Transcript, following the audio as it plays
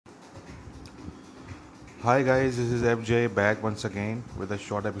Hi guys, this is FJ back once again with a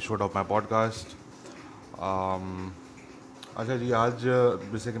short episode of my podcast. um, अच्छा जी, आज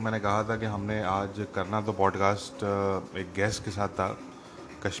जैसे कि मैंने कहा था कि हमने आज करना तो पॉडकास्ट एक गेस्ट के साथ था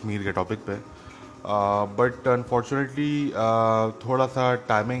कश्मीर के टॉपिक पे। बट अनफॉर्चुनेटली थोड़ा सा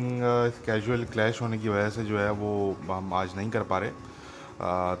टाइमिंग कैजुअल क्लैश होने की वजह से जो है वो हम आज नहीं कर पा रहे।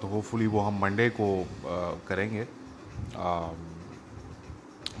 तो होपफुली वो हम मंडे को करेंगे।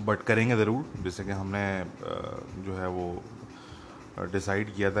 बट करेंगे ज़रूर, जैसे कि हमने जो है वो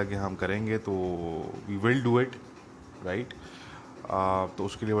डिसाइड किया था कि हम करेंगे, तो we will do it, right. तो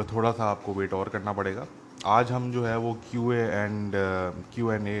उसके लिए बस थोड़ा सा आपको वेट और करना पड़ेगा। आज हम जो है वो क्यू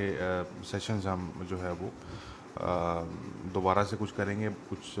एन ए सेशंस हम जो है वो दोबारा से कुछ करेंगे।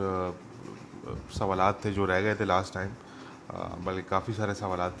 कुछ सवालात थे जो रह गए थे लास्ट टाइम, बल्कि काफ़ी सारे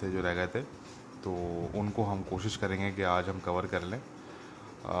सवालात थे जो रह गए थे, तो उनको हम कोशिश करेंगे कि आज हम कवर कर लें।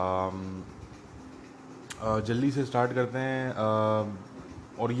 जल्दी से स्टार्ट करते हैं।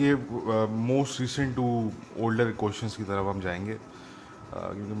 और ये most recent two older questions की तरफ हम जाएंगे,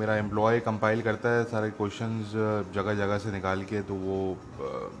 क्योंकि मेरा एम्प्लॉय कंपाइल करता है सारे क्वेश्चंस जगह जगह से निकाल के, तो वो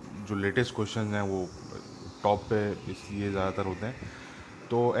जो लेटेस्ट क्वेश्चंस हैं वो टॉप पे इसलिए ज़्यादातर होते हैं।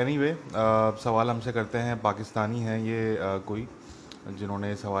 तो एनीवे, सवाल हमसे करते हैं, पाकिस्तानी हैं ये कोई, जिन्होंने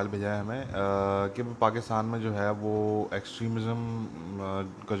ये सवाल भेजा है हमें, कि पाकिस्तान में जो है वो एक्सट्रीमिज़म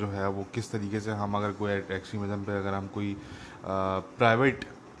का जो है वो किस तरीके से हम, अगर कोई एक्सट्रीमिज़म पे अगर हम कोई प्राइवेट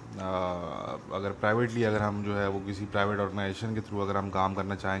अगर प्राइवेटली अगर हम जो है वो किसी प्राइवेट ऑर्गेनाइजेशन के थ्रू अगर हम काम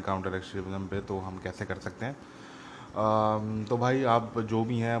करना चाहें काउंटर एक्सट्रीमिज़म पे, तो हम कैसे कर सकते हैं। तो भाई आप जो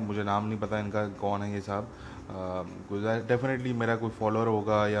भी हैं, मुझे नाम नहीं पता इनका कौन है ये साहब। कोई डेफिनेटली मेरा कोई फॉलोअर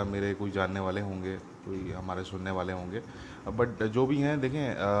होगा या मेरे कोई जानने वाले होंगे, कोई हमारे सुनने वाले होंगे। बट जो भी हैं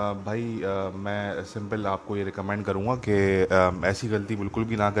देखें, भाई मैं सिंपल आपको ये रिकमेंड करूँगा कि ऐसी गलती बिल्कुल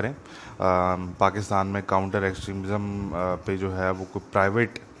भी ना करें। पाकिस्तान में काउंटर एक्सट्रीमिज़म पे जो है वो कोई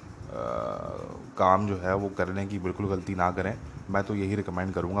प्राइवेट काम जो है वो करने की बिल्कुल गलती ना करें। मैं तो यही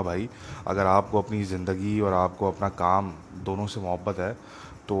रिकमेंड करूँगा भाई, अगर आपको अपनी ज़िंदगी और आपको अपना काम दोनों से मोहब्बत है,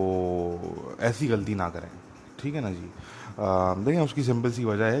 तो ऐसी गलती ना करें, ठीक है ना जी। देखिए, उसकी सिंपल सी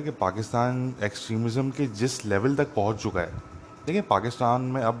वजह है कि पाकिस्तान एक्सट्रीमिज़म के जिस लेवल तक पहुंच चुका है, देखिए पाकिस्तान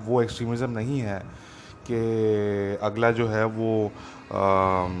में अब वो एक्सट्रीमिज़म नहीं है कि अगला जो है वो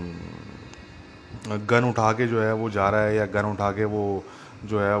गन उठा के जो है वो जा रहा है, या गन उठा के वो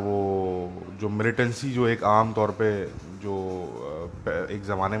जो है वो जो मिलिटेंसी जो एक आम तौर पे जो एक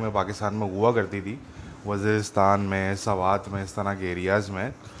ज़माने में पाकिस्तान में हुआ करती थी, वज़ीरिस्तान में, सवात में, इस तरह के एरियाज़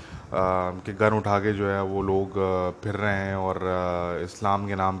में, कि गन उठा के जो है वो लोग फिर रहे हैं और इस्लाम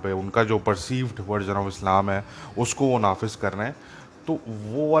के नाम पे उनका जो परसीव्ड वर्जन ऑफ इस्लाम है उसको वो नाफिज कर रहे हैं। तो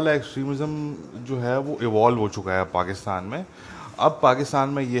वो वाला एक्सट्रीमिज़म जो है वो इवॉल्व हो चुका है पाकिस्तान में। अब पाकिस्तान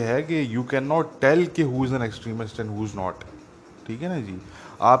में ये है कि यू कैन नॉट टेल कि who is an extremist and who is not, ठीक है ना जी।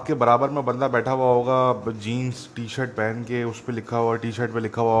 आपके बराबर में बंदा बैठा हुआ होगा जीन्स टी शर्ट पहन के, उस पर लिखा हुआ, टी शर्ट पे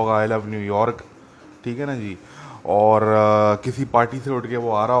लिखा हुआ होगा आई लव न्यूयॉर्क, ठीक है ना जी। और किसी पार्टी से उठ के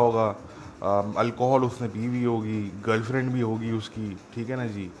वो आ रहा होगा, अल्कोहल उसने पी हुई होगी, गर्लफ्रेंड भी होगी उसकी, ठीक है ना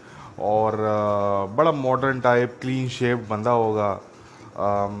जी। और बड़ा मॉडर्न टाइप क्लीन शेव बंदा होगा।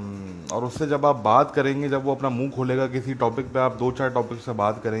 और उससे जब आप बात करेंगे, जब वो अपना मुंह खोलेगा किसी टॉपिक पे, आप दो चार टॉपिक से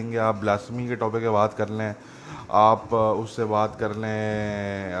बात करेंगे, आप ब्लास्फेमी के टॉपिक पे बात कर लें, आप उससे बात कर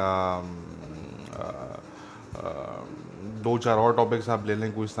लें, दो चार और टॉपिक्स आप ले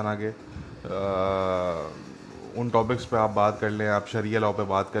लें कोई इस तरह के, उन टॉपिक्स पे आप बात कर लें, आप शरिया लॉ पे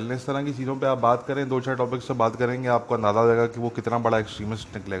बात कर लें, इस तरह की चीज़ों पे आप बात करें, दो चार टॉपिक्स से बात करेंगे, आपको अंदाज़ा हो जाएगा कि वो कितना बड़ा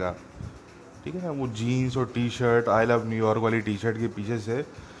एक्सट्रीमिस्ट निकलेगा, ठीक है ना। वो जीन्स और T shirt, I love New York वाली टी शर्ट के पीछे से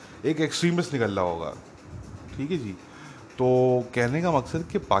एक एक्सट्रीमिस्ट निकल रहा होगा, ठीक है जी। तो कहने का मकसद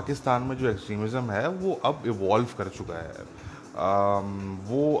कि पाकिस्तान में जो एक्सट्रीमिज़म है वो अब इवॉल्व कर चुका है।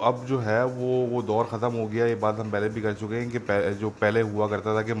 वो अब जो है वो दौर ख़त्म हो गया। ये बात हम पहले भी कर चुके हैं कि जो पहले हुआ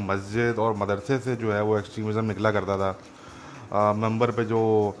करता था कि मस्जिद और मदरसे से जो है वो एक्सट्रीमिज़म निकला करता था। मंबर पे जो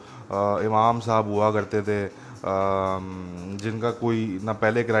इमाम साहब हुआ करते थे, जिनका कोई ना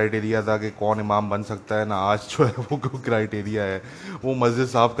पहले क्राइटेरिया था कि कौन इमाम बन सकता है, ना आज जो है वो कोई क्राइटेरिया है। वो मस्जिद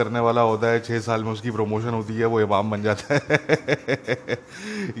साफ़ करने वाला होता है, 6 साल में उसकी प्रमोशन होती है, वो इमाम बन जाता है।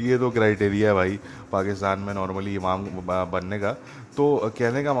 ये तो क्राइटेरिया है भाई पाकिस्तान में नॉर्मली इमाम बनने का। तो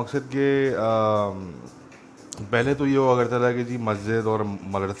कहने का मकसद कि पहले तो ये हुआ करता था कि जी मस्जिद और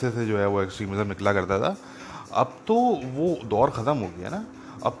मदरसे से जो है वो एक्सट्रीमिज़म निकला करता था। अब तो वो दौर ख़त्म हो गया ना।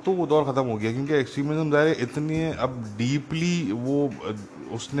 अब तो वो दौर ख़त्म हो गया, क्योंकि एक्सट्रीमिज़म ज़ाहिर है इतनी अब डीपली वो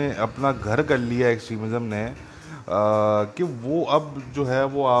उसने अपना घर कर लिया एक्सट्रीमिज़म ने, कि वो अब जो है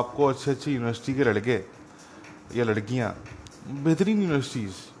वो आपको अच्छे अच्छे यूनिवर्सिटी के लड़के या लड़कियां बेहतरीन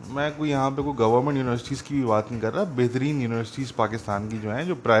यूनिवर्सिटीज़, मैं कोई यहाँ पे कोई गवर्नमेंट यूनिवर्सिटीज़ की भी बात नहीं कर रहा, बेहतरीन यूनिवर्सिटीज़ पाकिस्तान की जो हैं,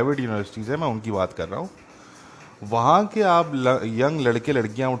 जो प्राइवेट यूनिवर्सिटीज़ हैं, मैं उनकी बात कर रहा हूँ। वहाँ के आप यंग लड़के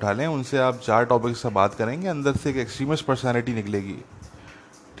लड़कियाँ उठा लें, उनसे आप 4 टॉपिक से बात करेंगे, अंदर से एक एक्सट्रीमिस्ट पर्सनैलिटी निकलेगी।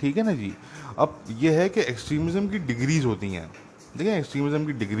 ठीक है ना जी। अब ये है कि एक्सट्रीमिज़म की डिग्रीज होती हैं। देखिए, एक्सट्रीमिज़म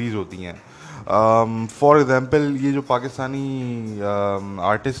की डिग्रीज होती हैं। फॉर एग्ज़ाम्पल, ये जो पाकिस्तानी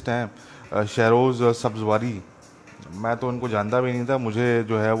आर्टिस्ट हैं, शहरोज़ सब्ज़वारी, मैं तो उनको जानता भी नहीं था। मुझे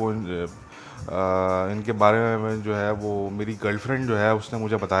जो है वो इनके बारे में जो है वो मेरी गर्लफ्रेंड जो है उसने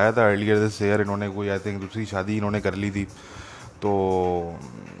मुझे बताया था अर्लियर दिस ईयर। इन्होंने कोई आई थिंक दूसरी शादी इन्होंने कर ली थी। तो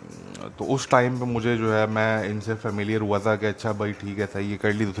उस टाइम पे मुझे जो है मैं इनसे फेमिलियर हुआ था कि अच्छा भाई ठीक है, सही, ये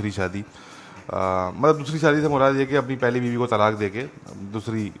कर ली दूसरी शादी। मतलब दूसरी शादी से मुराद ये कि अपनी पहली बीवी को तलाक दे के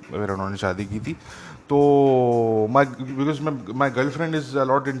दूसरी फिर उन्होंने शादी की थी। तो my because my girlfriend is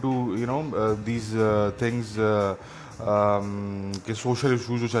a lot into these things, कि सोशल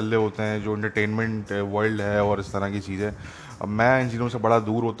इशूज़ जो चल रहे होते हैं, जो एंटरटेनमेंट वर्ल्ड है और इस तरह की चीज़ें। अब मैं इन चीज़ों से बड़ा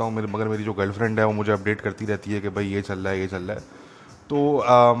दूर होता हूँ, मगर मेरी जो गर्लफ्रेंड है वो मुझे अपडेट करती रहती है कि भाई ये चल रहा है, ये चल रहा है। तो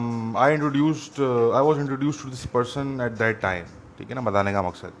I was introduced to this person at that time. ठीक है ना, बताने का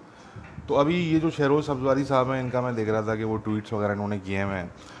मकसद। तो अभी ये जो शहरोज सब्जवारी साहब हैं, इनका मैं देख रहा था कि वो ट्वीट्स वगैरह इन्होंने किए हुए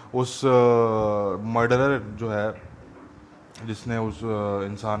हैं। उस मर्डरर जो है, जिसने उस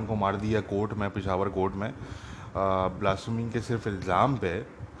इंसान को मार दिया कोर्ट में, पेशावर कोर्ट में, ब्लास्फेमी के सिर्फ इल्ज़ाम पे,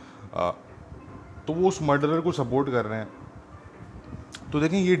 अ, तो वो उस मर्डरर को सपोर्ट कर रहे हैं। तो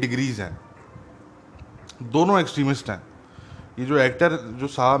देखें, ये डिग्रीज हैं, दोनों एक्सट्रीमिस्ट हैं। ये जो एक्टर जो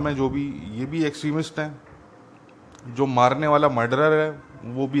साहब हैं, जो भी, ये भी एक्सट्रीमिस्ट हैं। जो मारने वाला मर्डरर है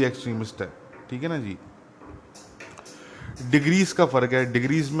वो भी एक्सट्रीमिस्ट है। ठीक है ना जी। डिग्रीज का फ़र्क है।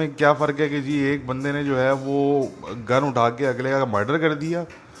 डिग्रीज में क्या फ़र्क है कि जी एक बंदे ने जो है वो गन उठा के अगले का मर्डर कर दिया,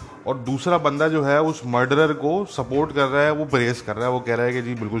 और दूसरा बंदा जो है उस मर्डरर को सपोर्ट कर रहा है, वो प्रेस कर रहा है, वो कह रहा है कि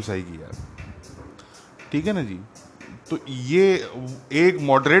जी बिल्कुल सही किया है। ठीक है ना जी। तो ये एक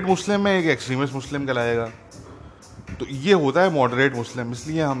मॉडरेट मुस्लिम है, एक एक्सट्रीमिस्ट मुस्लिम कहलाएगा। तो ये होता है मॉडरेट मुस्लिम।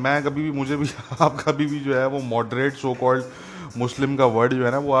 इसलिए हम, मैं कभी भी, मुझे भी आप कभी भी जो है वो मॉडरेट सो कॉल्ड मुस्लिम का वर्ड जो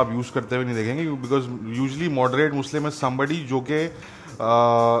है ना वो आप यूज़ करते हुए नहीं देखेंगे, बिकॉज यूजली मॉडरेट मुस्लिम है समबडी जो कि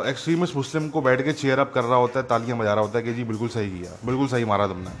एक्सट्रीमिस्ट मुस्लिम को बैठ के चेयर अप कर रहा होता है, तालियां बजा रहा होता है कि जी बिल्कुल सही किया, बिल्कुल सही मारा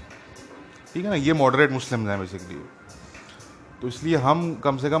तुमने। ठीक है ना, ये मॉडरेट मुस्लिम है बेसिकली। तो इसलिए हम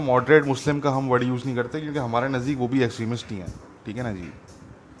कम से कम मॉडरेट मुस्लिम का हम वर्ड यूज़ नहीं करते, क्योंकि हमारे नज़दीक वो भी एक्सट्रीमिस्ट ही हैं। ठीक है ना जी।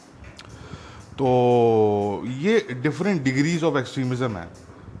 तो ये डिफरेंट डिग्रीज ऑफ एक्सट्रीमिज़म है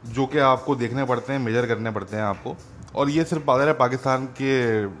जो कि आपको देखने पड़ते हैं, मेजर करने पड़ते हैं आपको। और ये सिर्फ पाकिस्तान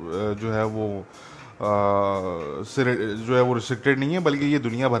के जो है वो से जो है वो रिस्ट्रिक्टेड नहीं है, बल्कि ये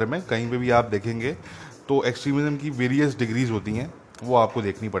दुनिया भर में कहीं पे भी आप देखेंगे तो एक्सट्रीमिज़म की वेरियस डिग्रीज होती हैं, वो आपको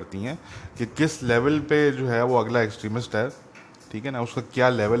देखनी पड़ती हैं कि किस लेवल पे जो है वो अगला एक्सट्रीमिस्ट है। ठीक है ना, उसका क्या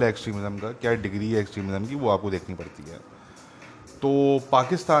लेवल है एक्सट्रीमिज़म का, क्या डिग्री है एक्सट्रीमिज़म की, वो आपको देखनी पड़ती है। तो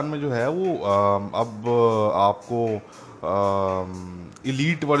पाकिस्तान में जो है वो अब आपको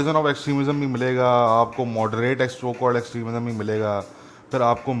इलीट वर्जन ऑफ एक्सट्रीमिज़म भी मिलेगा, आपको मॉडरेट सो कॉल्ड एक्सट्रीमिज़म भी मिलेगा, फिर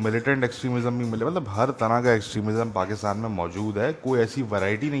आपको मिलिटेंट एक्सट्रीमिज़म भी मिलेगा। मतलब हर तरह का एक्सट्रीमिज़म पाकिस्तान में मौजूद है। कोई ऐसी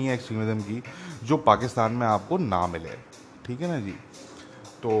वैरायटी नहीं है एक्सट्रीमिज़म की जो पाकिस्तान में आपको ना मिले। ठीक है ना जी।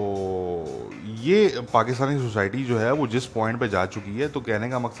 तो ये पाकिस्तानी सोसाइटी जो है वो जिस पॉइंट पे जा चुकी है, तो कहने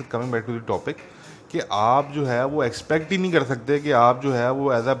का मकसद, coming back to the topic, कि आप जो है वो एक्सपेक्ट ही नहीं कर सकते कि आप जो है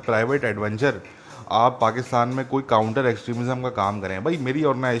वो एज अ प्राइवेट एडवेंचर आप पाकिस्तान में कोई काउंटर एक्सट्रीमिज़म का काम करें। भाई मेरी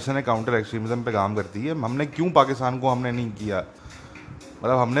ऑर्गेनाइजेशन है काउंटर एक्सट्रीमिज़म पे काम करती है, हमने क्यों पाकिस्तान को हमने नहीं किया?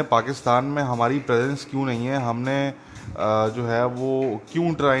 मतलब हमने पाकिस्तान में हमारी प्रेजेंस क्यों नहीं है? हमने जो है वो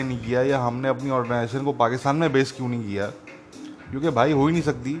क्यों ट्राई नहीं किया, या हमने अपनी ऑर्गेनाइजेशन को पाकिस्तान में बेस क्यों नहीं किया? क्योंकि भाई हो ही नहीं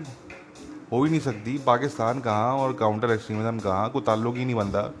सकती, हो ही नहीं सकती। पाकिस्तान कहाँ और काउंटर एक्सट्रीमिज़म कहाँ, कोई ताल्लुक ही नहीं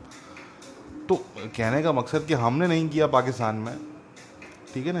बनता। तो कहने का मकसद कि हमने नहीं किया पाकिस्तान में।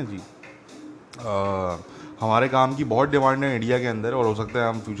 ठीक है ना जी। हमारे काम की बहुत डिमांड है इंडिया के अंदर, और हो सकता है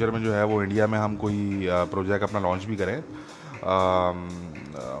हम फ्यूचर में जो है वो इंडिया में हम कोई प्रोजेक्ट अपना लॉन्च भी करें।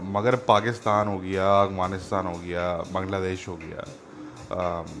 मगर पाकिस्तान हो गया, अफगानिस्तान हो गया, बांग्लादेश हो गया,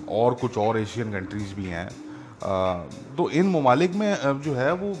 और कुछ और एशियन कंट्रीज़ भी हैं। तो इन ममालिक में जो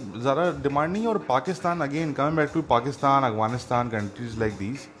है वो ज़्यादा डिमांड नहीं है। और Pakistan, again coming back to Pakistan, Afghanistan, countries like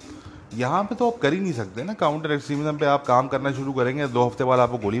these, यहाँ पे तो आप कर ही नहीं सकते ना। काउंटर एक्सट्रीमिज्म पे आप काम करना शुरू करेंगे, 2 हफ्ते बाद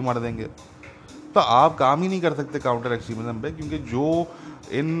आपको गोली मार देंगे। तो आप काम ही नहीं कर सकते काउंटर एक्सट्रीमिज्म पे, क्योंकि जो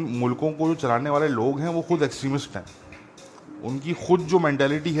इन मुल्कों को जो चलाने वाले लोग हैं वो खुद एक्सट्रीमिस्ट हैं। उनकी खुद जो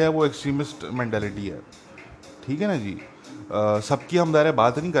मैंटेलिटी है वो एक्सट्रीमिस्ट मैंटेलिटी है। ठीक है ना जी। सबकी हम दायरे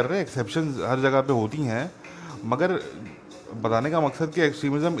बात नहीं कर रहे, एक्सेप्शन हर जगह पे होती हैं, मगर बताने का मकसद कि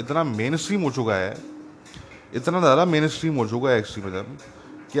एक्सट्रीमिज्म इतना मेन स्ट्रीम हो चुका है इतना ज़्यादा मेन स्ट्रीम हो चुका है एक्सट्रीमिज़म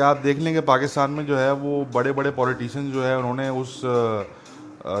कि आप देख लेंगे पाकिस्तान में जो है वो बड़े बड़े पॉलिटिशियन जो है उन्होंने उस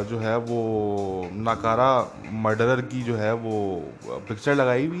जो है वो नाकारा मर्डरर की जो है वो पिक्चर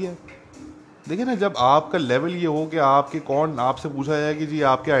लगाई हुई है। देखिए ना, जब आपका लेवल ये हो कि आपके कौन, आपसे पूछा जाए कि जी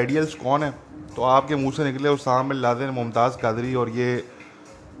आपके आइडियल्स कौन है, तो आपके मुंह से निकले Osama bin Laden, Mumtaz Qadri और ये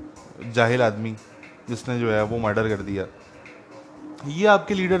जाहिल आदमी जिसने जो है वो मर्डर कर दिया, ये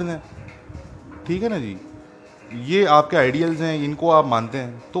आपके लीडर्स हैं। ठीक है ना जी, ये आपके आइडियल्स हैं, इनको आप मानते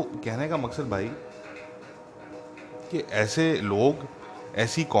हैं। तो कहने का मकसद भाई कि ऐसे लोग,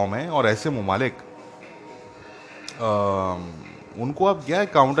 ऐसी कौमें और ऐसे ममालिक, उनको आप क्या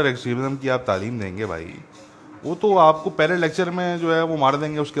काउंटर एक्सट्रीमिज्म की आप तालीम देंगे भाई? वो तो आपको पहले लेक्चर में जो है वो मार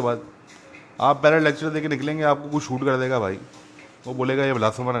देंगे। उसके बाद आप पहले लेक्चर दे के निकलेंगे, आपको कुछ शूट कर देगा भाई, वो बोलेगा ये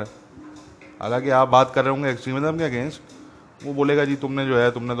ब्लास्फेमर है। हालांकि आप बात कर रहे होंगे एक्सट्रीमिज्म के अगेंस्ट, वो बोलेगा जी तुमने जो है,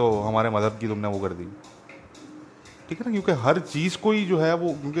 तुमने तो हमारे मज़हब की तुमने वो कर दी। ठीक है ना, क्योंकि हर चीज़ को ही जो है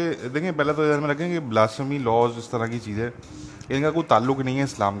वो, क्योंकि देखें पहले तो ध्यान में रखें कि ब्लास्फेमी लॉज, इस तरह की चीज़ें, इनका कोई ताल्लुक नहीं है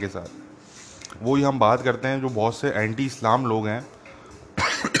इस्लाम के साथ। वो ही हम बात करते हैं जो बहुत से एंटी इस्लाम लोग हैं,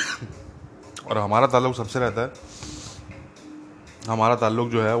 और हमारा ताल्लुक सबसे रहता है। हमारा ताल्लुक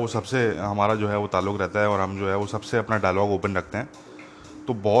जो है वो सबसे, हमारा जो है वो ताल्लुक रहता है, और हम जो है वो सबसे अपना डायलॉग ओपन रखते हैं।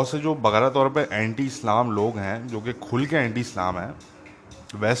 तो बहुत से जो बगैर तौर पे एंटी इस्लाम लोग हैं, जो कि खुल के एंटी इस्लाम हैं,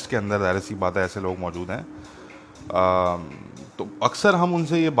 वेस्ट के अंदर ज़ाहिर सी बात है ऐसे लोग मौजूद हैं। तो अक्सर हम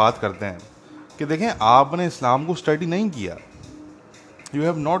उनसे ये बात करते हैं कि देखें, आपने इस्लाम को स्टडी नहीं किया, you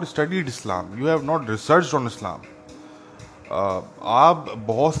have not studied Islam, you have not research on Islam. आप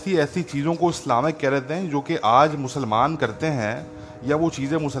बहुत सी ऐसी चीज़ों को इस्लामिक कह देते हैं जो कि आज मुसलमान करते हैं, या वो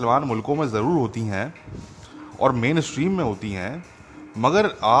चीज़ें मुसलमान मुल्कों में ज़रूर होती हैं और मेन स्ट्रीम में होती हैं, मगर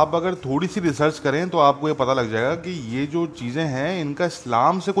आप अगर थोड़ी सी रिसर्च करें तो आपको ये पता लग जाएगा कि ये जो चीज़ें हैं इनका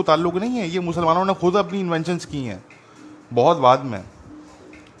इस्लाम से कोई ताल्लुक नहीं है। ये मुसलमानों ने खुद अपनी इन्वेंशंस की हैं बहुत बाद में।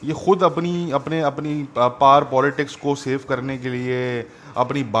 ये खुद अपनी अपने अपनी पार पॉलिटिक्स को सेव करने के लिए,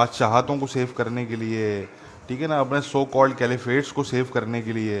 अपनी बादशाहतों को सेव करने के लिए, ठीक है ना, अपने सो कॉल्ड कैलिफेट्स को सेव करने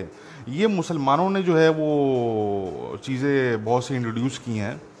के लिए, ये मुसलमानों ने जो है वो चीज़ें बहुत सी इंट्रोड्यूस की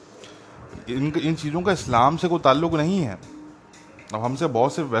हैं। इन चीज़ों का इस्लाम से कोई ताल्लुक नहीं है। अब हमसे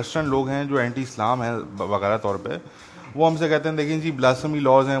बहुत से वेस्टर्न लोग हैं जो एंटी इस्लाम हैं वगैरह तौर पे, वो हमसे कहते हैं देखिए जी ब्लास्फेमी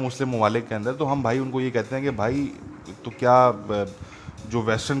लॉज हैं मुस्लिम ममालिक के अंदर। तो हम भाई उनको ये कहते हैं कि भाई तो क्या जो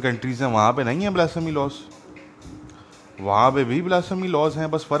वेस्टर्न कंट्रीज़ हैं वहाँ पे नहीं है ब्लास्फेमी लॉज? वहाँ पे भी ब्लास्फेमी लॉज हैं,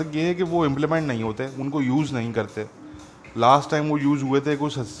 बस फ़र्क ये है कि वो इम्प्लीमेंट नहीं होते, उनको यूज़ नहीं करते। लास्ट टाइम वो यूज़ हुए थे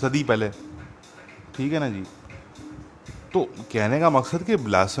कुछ सदी पहले। ठीक है ना जी। तो कहने का मकसद कि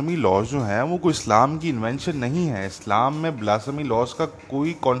ब्लास्फेमी लॉज जो हैं वो कोई इस्लाम की इन्वेंशन नहीं है। इस्लाम में ब्लास्फेमी लॉज का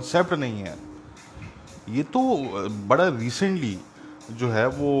कोई कॉन्सेप्ट नहीं है। ये तो बड़ा रिसेंटली जो है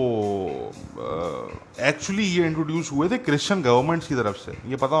वो एक्चुअली ये इंट्रोड्यूस हुए थे क्रिश्चियन गवर्नमेंट्स की तरफ से।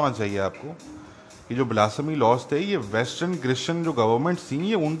 ये पता होना चाहिए आपको कि जो ब्लास्फेमी लॉज थे ये वेस्टर्न क्रिश्चियन जो गवर्नमेंट्स थी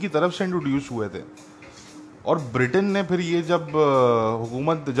ये उनकी तरफ से इंट्रोड्यूस हुए थे। और ब्रिटेन ने फिर ये जब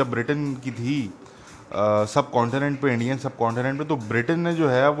हुकूमत जब ब्रिटेन की थी सब कॉन्टिनेंट पे, इंडियन सब कॉन्टिनेंट पे, तो ब्रिटेन ने जो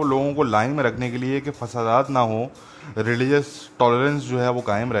है वो लोगों को लाइन में रखने के लिए कि फसादात ना हो, रिलीजियस टॉलरेंस जो है वो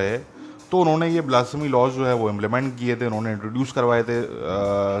कायम रहे, तो उन्होंने ये ब्लास्फेमी लॉज जो है वो इम्प्लीमेंट किए थे, उन्होंने इंट्रोड्यूस करवाए थे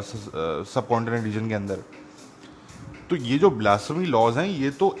सब कॉन्टिनेंट रीजन के अंदर। तो ये जो ब्लास्फेमी लॉज हैं ये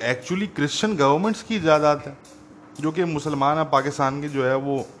तो एक्चुअली क्रिश्चियन गवर्नमेंट्स की इजाज़त है, जो कि मुसलमान अब पाकिस्तान के जो है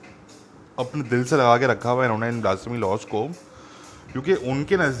वो अपने दिल से लगा के रखा हुआ है इन्होंने इन ब्लास्फेमी लॉज को, क्योंकि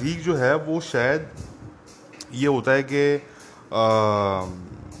उनके नज़दीक जो है वो शायद ये होता है कि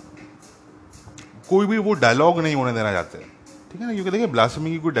कोई भी वो डायलॉग नहीं होने देना चाहते। ठीक है ना, क्योंकि देखिए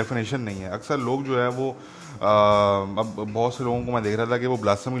ब्लास्फेमी की कोई डेफिनेशन नहीं है। अक्सर लोग जो है वो अब बहुत से लोगों को मैं देख रहा था कि वो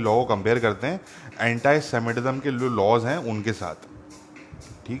ब्लास्फेमी लॉ को कंपेयर करते हैं एंटी सेमिटिज्म के जो लॉज हैं उनके साथ।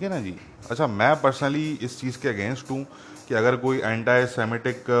 ठीक है ना जी। अच्छा, मैं पर्सनली इस चीज़ के अगेंस्ट हूँ कि अगर कोई एंटी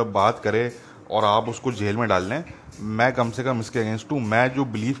सेमिटिक बात करे और आप उसको जेल में डाल लें, मैं कम से कम इसके अगेंस्ट हूँ। मैं जो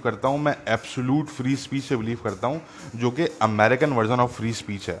बिलीव करता हूँ, मैं एब्सोल्यूट फ्री स्पीच से बिलीव करता हूँ, जो कि American version of free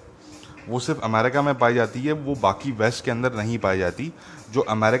speech है। वो सिर्फ अमेरिका में पाई जाती है, वो बाकी वेस्ट के अंदर नहीं पाई जाती। जो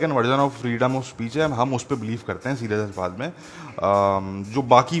American version of freedom of speech है हम उस पर बिलीव करते हैं सीरियस बात में। जो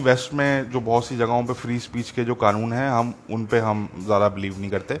बाकी वेस्ट में जो बहुत सी जगहों पे फ्री स्पीच के जो कानून हैं हम उन पे हम ज़्यादा बिलीव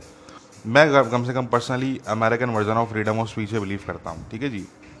नहीं करते। मैं कम से कम personally American version of freedom of speech से बिलीव करता हूँ। ठीक है जी,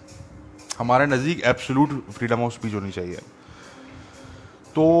 हमारे नज़दीक एब्सोल्यूट फ्रीडम ऑफ स्पीच होनी चाहिए।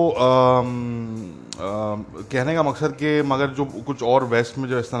 तो कहने का मकसद कि मगर जो कुछ और वेस्ट में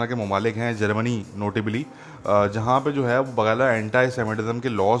जो इस तरह के ममालिक हैं, जर्मनी नोटेबली, जहाँ पे जो है वो बगैर एंटी सेमिटिज्म के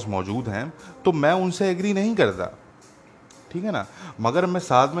लॉज मौजूद हैं, तो मैं उनसे एग्री नहीं करता। ठीक है ना। मगर मैं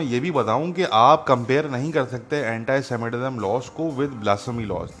साथ में ये भी बताऊं कि आप कंपेयर नहीं कर सकते एंटी सेमिटिज्म लॉज को विद ब्लास्फेमी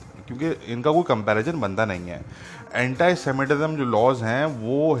लॉज, क्योंकि इनका कोई कंपैरिजन बनता नहीं है। एंटी सेमिटिज्म जो लॉज हैं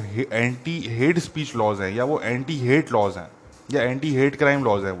वो एंटी हेट स्पीच लॉज हैं, या वो एंटी हेट लॉज हैं, या एंटी हेट क्राइम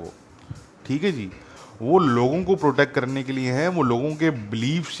लॉज हैं वो। ठीक है जी। वो लोगों को प्रोटेक्ट करने के लिए हैं, वो लोगों के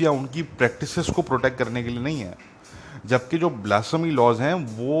बिलीव्स या उनकी प्रैक्टिसेस को प्रोटेक्ट करने के लिए नहीं है। जबकि जो ब्लास्फेमी लॉज हैं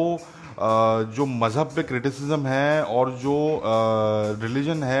वो जो मज़हब पे क्रिटिसिज्म है, और जो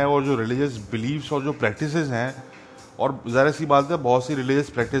रिलीजन है, और जो रिलीजियस बिलीव्स और जो प्रैक्टिसेस हैं, और ज़ाहिर सी बात है बहुत सी रिलीजियस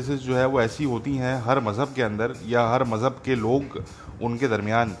प्रैक्टिसेस जो है वो ऐसी होती हैं हर मज़हब के अंदर, या हर मज़हब के लोग उनके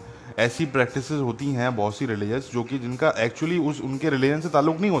दरमियान ऐसी प्रैक्टिसेस होती हैं बहुत सी रिलीजियस, जो कि जिनका एक्चुअली उस उनके रिलीजन से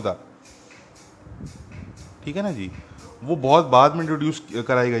ताल्लुक़ नहीं होता। ठीक है ना जी। वो बहुत बाद में इंट्रोड्यूस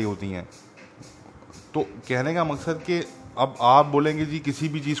कराई गई होती हैं। तो कहने का मकसद कि अब आप बोलेंगे जी किसी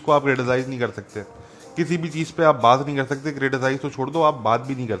भी चीज़ को आप क्रिटिसाइज़ नहीं कर सकते, किसी भी चीज़ पे आप बात नहीं कर सकते, क्रिटिसाइज़ तो छोड़ दो, आप बात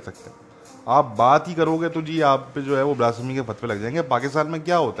भी नहीं कर सकते। आप बात ही करोगे तो जी आप पे जो है वो ब्लास्फेमी के फतवे लग जाएंगे। पाकिस्तान में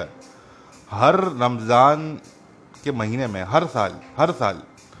क्या होता है, हर रमज़ान के महीने में हर साल,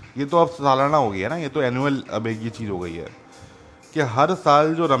 ये तो अब सालाना हो गया है ना, ये तो एनुअल अब एक ये चीज़ हो गई है कि हर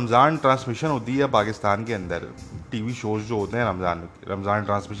साल जो रमज़ान ट्रांसमिशन होती है पाकिस्तान के अंदर, टीवी शोज़ जो होते हैं रमज़ान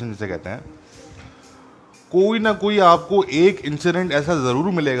ट्रांसमिशन जिसे कहते हैं, कोई ना कोई आपको एक इंसिडेंट ऐसा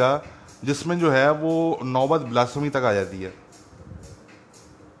ज़रूर मिलेगा जिसमें जो है वो नौबत ब्लास्फेमी तक आ जाती है।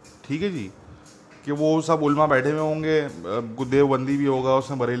 ठीक है जी। कि वो सब उल्मा बैठे हुए होंगे, देवबंदी भी होगा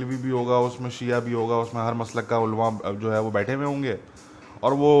उसमें, बरेलवी भी होगा उसमें, शिया भी होगा उसमें, हर मसलक का उल्मा जो है वो बैठे हुए होंगे,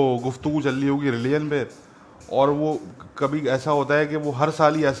 और वो गुफ्तगू चल रही होगी रिलीजन पे। और वो कभी ऐसा होता है कि वो हर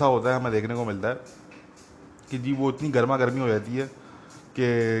साल ही ऐसा होता है, हमें देखने को मिलता है कि जी वो इतनी गर्मा गर्मी हो जाती है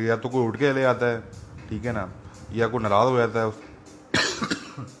कि या तो कोई उठ के ले आता है, ठीक है ना, या कोई नाराज़ हो जाता है,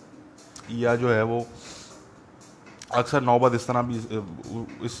 या जो है वो अक्सर नौबत इस तरह भी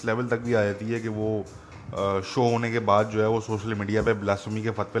इस लेवल तक भी आ जाती है कि वो शो होने के बाद जो है वो सोशल मीडिया पे ब्लास्फेमी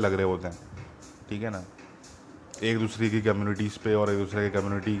के फतवे लग रहे होते हैं। ठीक है ना, एक दूसरे की कम्युनिटीज़ पे और एक दूसरे के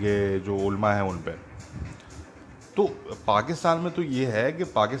कम्युनिटी के जो उल्मा हैं उन पे। तो पाकिस्तान में तो ये है कि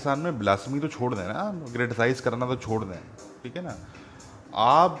पाकिस्तान में ब्लास्फेमी तो छोड़ दें ना, क्रिटिसाइज़ करना तो छोड़ दें। ठीक है ना,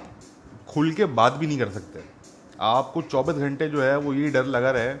 आप खुल के बात भी नहीं कर सकते। आपको 24 घंटे जो है वो ये डर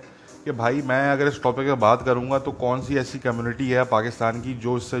लगा रहे कि भाई मैं अगर इस टॉपिक पे बात करूंगा तो कौन सी ऐसी कम्युनिटी है पाकिस्तान की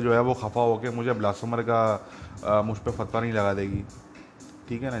जो इससे जो है वो खफा होकर मुझे ब्लास्फेमर का मुझ पर फतवा नहीं लगा देगी।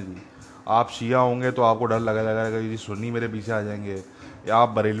 ठीक है ना जी। आप शिया होंगे तो आपको डर लगा रहेगा जी सुन्नी मेरे पीछे आ जाएंगे, या आप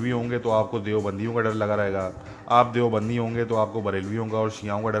बरेलवी होंगे तो आपको देवबंदियों का डर लगा रहेगा, आप देवबंदी होंगे तो आपको बरेलवियों का और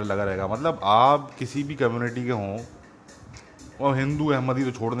शियाओं का डर लगा रहेगा। मतलब आप किसी भी कम्युनिटी के हों, और हिंदू अहमदी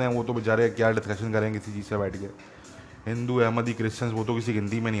तो छोड़ दें, वो तो बेचारे क्या डिस्कशन करेंगे किसी चीज़ से बैठ के। हिंदू अहमदी क्रिश्चियंस वो तो किसी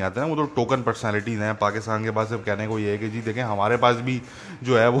गिनती में नहीं आते हैं, वो तो टोकन पर्सनालिटीज़ हैं। पाकिस्तान के पास सिर्फ कहने को ये है कि जी देखें हमारे पास भी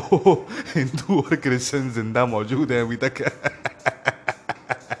जो है वो हिंदू और क्रिश्चियन जिंदा मौजूद हैं अभी तक।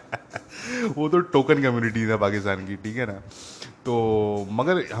 वो तो टोकन कम्युनिटीज़ है पाकिस्तान की। ठीक है ना। तो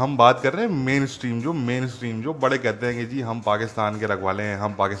मगर हम बात कर रहे हैं मेन स्ट्रीम जो बड़े कहते हैं कि जी हम पाकिस्तान के रखवाले हैं,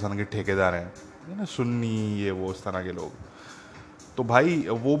 हम पाकिस्तान के ठेकेदार हैं, है ना, सुन्नी ये वो इस तरह के लोग। तो भाई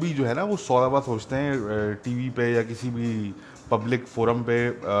वो भी जो है ना वो 100 बार सोचते हैं टीवी पे या किसी भी पब्लिक फोरम पे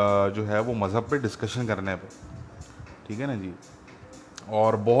जो है वो मज़हब पे डिस्कशन करने पे। ठीक है ना जी।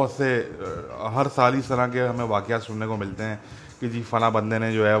 और बहुत से हर साल इस तरह के हमें वाक़यात सुनने को मिलते हैं कि जी फ़ला बंदे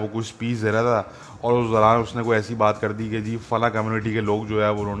ने जो है वो कुछ स्पीच दे रहा था और उस दौरान उसने कोई ऐसी बात कर दी कि जी फ़ला कम्युनिटी के लोग जो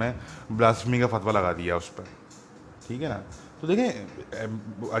है वो उन्होंने ब्लास्फेमी का फतवा लगा दिया उस पर। ठीक है ना। तो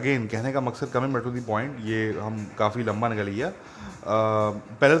देखें अगेन कहने का मकसद, coming back to the point, ये हम काफ़ी लंबा निकल गया।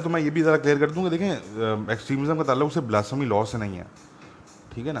 पहले तो मैं ये भी ज़रा क्लियर कर दूँ कि देखें एक्सट्रीमिज़म का ताल्लुक सिर्फ ब्लास्फेमी लॉ से नहीं है।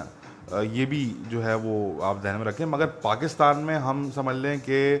 ठीक है ना। ये भी जो है वो आप ध्यान में रखें। मगर पाकिस्तान में हम समझ लें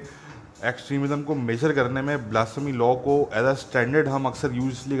कि एक्सट्रीमिज़म को मेजर करने में ब्लास्फेमी लॉ को एज अ स्टैंडर्ड हम अक्सर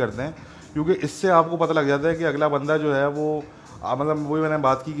यूज़ इसलिए करते हैं क्योंकि इससे आपको पता लग जाता है कि अगला बंदा जो है वो मतलब वही मैंने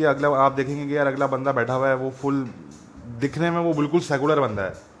बात की कि अगला आप देखेंगे कि यार अगला बंदा बैठा हुआ है वो फुल दिखने में वो बिल्कुल सेकुलर बंदा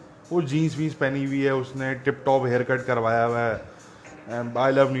है, वो जीन्स वीन्स पहनी हुई है, उसने टिप टॉप हेयर कट करवाया हुआ है,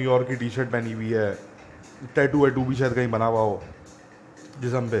 आई लव न्यूयॉर्क की टी शर्ट पहनी हुई है, टैटू वैटू भी शायद कहीं बना हुआ हो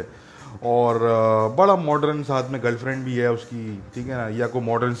जिसम पे, और बड़ा मॉडर्न साथ में गर्लफ्रेंड भी है उसकी। ठीक है ना, या कोई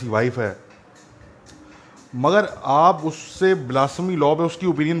मॉडर्न सी वाइफ है। मगर आप उससे ब्लास्फेमी लॉ पे उसकी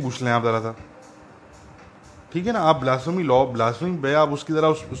ओपिनियन पूछ लें आप ज़रा सा। ठीक है ना, आप ब्लास्फेमी पे आप उसकी ज़रा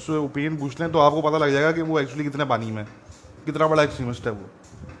उससे ओपिनियन पूछ लें तो आपको पता लग जाएगा कि वो एक्चुअली कितने पानी में, कितना बड़ा एक्सट्रीमिस्ट है वो।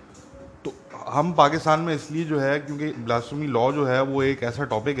 तो हम पाकिस्तान में इसलिए जो है क्योंकि ब्लास्फेमी लॉ जो है वो एक ऐसा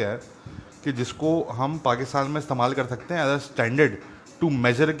टॉपिक है कि जिसको हम पाकिस्तान में इस्तेमाल कर सकते हैं as a standard to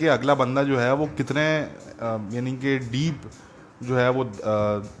major के अगला बंदा जो है वो कितने यानी कि डीप जो है वो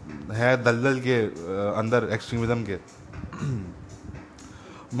है दलदल के अंदर एक्सट्रीमिज़म के।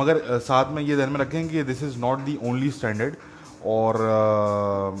 मगर साथ में ये ध्यान में रखें कि this is not the only standard. और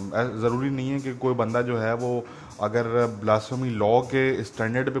ज़रूरी नहीं है कि कोई बंदा जो है वो अगर ब्लास्फेमी लॉ के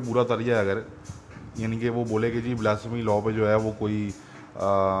स्टैंडर्ड पे पूरा उतर जाए, अगर यानी कि वो बोले कि जी ब्लास्फेमी लॉ पे जो है वो कोई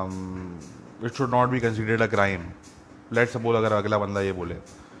it should not be considered a crime, let suppose अगर अगला बंदा ये बोले,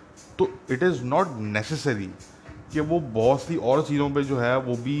 तो इट इज़ नॉट नेसेसरी कि वो बहुत सी और चीज़ों पे जो है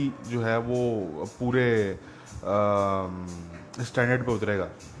वो भी जो है वो पूरे स्टैंडर्ड पे उतरेगा।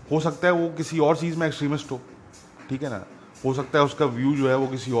 हो सकता है वो किसी और चीज़ में एक्सट्रीमिस्ट हो, ठीक है ना, हो सकता है उसका व्यू जो है वो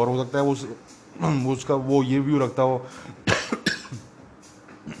किसी और हो सकता है, वो उसका वो ये व्यू रखता हो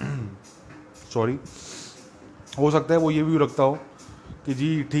सॉरी, हो सकता है वो ये व्यू रखता हो कि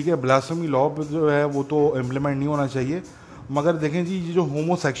जी ठीक है ब्लास्फेमी लॉ पे जो है वो तो इम्प्लीमेंट नहीं होना चाहिए, मगर देखें जी ये जो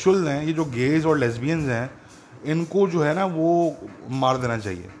होमोसेक्सुअल्स हैं, ये जो गेज और लेस्बियंस हैं, इनको जो है ना वो मार देना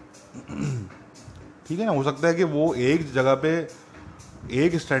चाहिए। ठीक है ना, हो सकता है कि वो एक जगह पे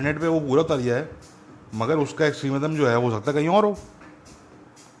एक स्टैंडर्ड पे वो पूरा उतर जाए, मगर उसका एक्सट्रीमिज्म जो है हो सकता है कहीं और हो।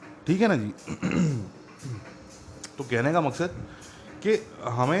 ठीक है ना जी। तो कहने का मकसद कि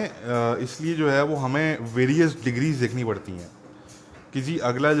हमें इसलिए जो है वो हमें वेरियस डिग्रीज देखनी पड़ती हैं कि जी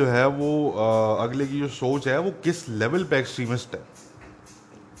अगला जो है वो अगले की जो सोच है वो किस लेवल पे एक्सट्रीमिस्ट है।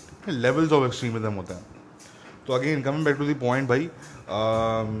 लेवल्स ऑफ एक्सट्रीमिज्म होता है। तो again coming back to the point भाई,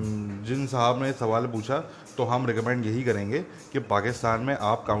 जिन साहब ने सवाल पूछा, तो हम रिकमेंड यही करेंगे कि पाकिस्तान में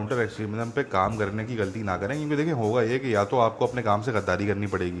आप काउंटर एक्सट्रीमिज्म पे काम करने की गलती ना करें, क्योंकि देखिए होगा ये कि या तो आपको अपने काम से गद्दारी करनी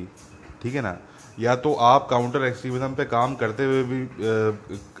पड़ेगी, ठीक है ना, या तो आप काउंटर एक्सट्रीमिज्म पे काम करते हुए भी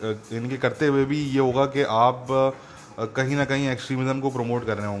इनके करते हुए भी ये होगा कि आप कहीं ना कहीं एक्सट्रीमिज्म को प्रमोट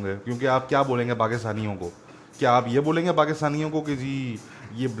कर रहे होंगे, क्योंकि आप क्या बोलेंगे पाकिस्तानियों को? क्या आप ये बोलेंगे पाकिस्तानियों को कि जी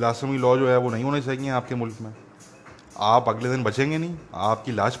ये ब्लास्फेमी लॉ जो है वो नहीं होने चाहिए आपके मुल्क में? आप अगले दिन बचेंगे नहीं,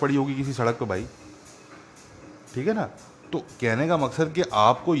 आपकी लाश पड़ी होगी किसी सड़क पे भाई। ठीक है ना। तो कहने का मकसद कि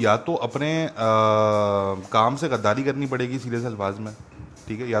आपको या तो अपने काम से गद्दारी करनी पड़ेगी सीधे से अल्फाज में,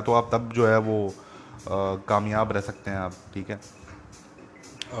 ठीक है, या तो आप तब जो है वो कामयाब रह सकते हैं आप, ठीक है।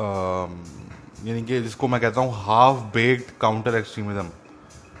 यानी कि जिसको मैं कहता हूँ हाफ बेक्ड काउंटर एक्सट्रीमिज्म,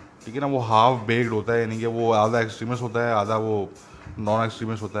 ठीक है ना, वो हाफ बेक्ड होता है, यानी कि वो आधा एक्सट्रीमिस्ट होता है, आधा वो नॉन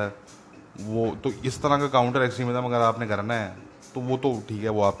एक्सट्रीमिस्ट होता है। वो तो इस तरह का काउंटर एक्सट्रीमिज्म अगर आपने करना है तो वो तो ठीक है,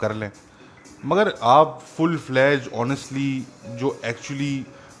 वो आप कर लें, मगर आप फुल फ्लैज ऑनेस्टली जो एक्चुअली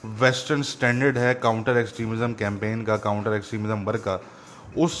वेस्टर्न स्टैंडर्ड है काउंटर एक्सट्रीमिज्म कैंपेन का, काउंटर एक्सट्रीमिज्म वर्क का,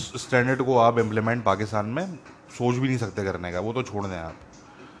 उस स्टैंडर्ड को आप इम्प्लीमेंट पाकिस्तान में सोच भी नहीं सकते करने का, वो तो छोड़ दें आप।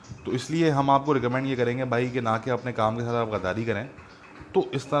 तो इसलिए हम आपको रिकमेंड ये करेंगे भाई कि ना कि अपने काम के साथ आप गद्दारी करें, तो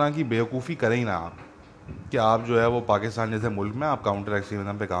इस तरह की बेवकूफ़ी करें ही ना आप कि आप जो है वो पाकिस्तान जैसे मुल्क में आप काउंटर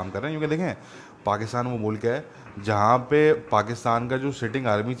एक्सट्रीमिज्म पे काम कर रहे हैं। क्योंकि देखें पाकिस्तान वो मुल्क है जहाँ पे पाकिस्तान का जो सिटिंग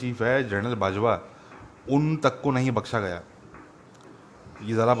आर्मी चीफ है जनरल बाजवा, उन तक को नहीं बख्शा गया।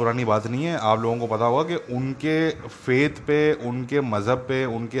 ये ज़्यादा पुरानी बात नहीं है, आप लोगों को पता होगा कि उनके फेथ पे, उनके मज़हब पे,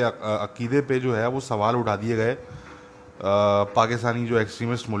 उनके अकीदे पे जो है वो सवाल उठा दिए गए पाकिस्तानी जो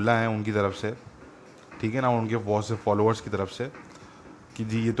एक्सट्रीमिस्ट मुल्ला हैं उनकी तरफ से, ठीक है ना, उनके बहुत से फॉलोअर्स की तरफ से कि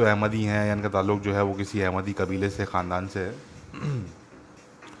जी ये तो अहमदी हैं या इनका ताल्लुक जो है वो किसी अहमदी कबीले से, ख़ानदान से है।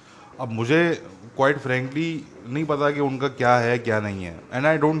 अब मुझे क्वाइट फ्रेंकली नहीं पता कि उनका क्या है क्या नहीं है, एंड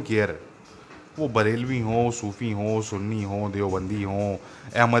आई डोंट केयर। वो बरेलवी हों, सूफ़ी हों, सुन्नी हों, देवबंदी हों,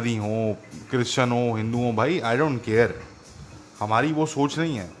 अहमदी हों, क्रिश्चन हों, हिंदू हों, भाई आई डोंट केयर। हमारी वो सोच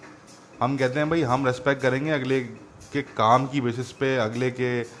नहीं है। हम कहते हैं भाई हम रेस्पेक्ट करेंगे अगले के काम की बेसिस पे, अगले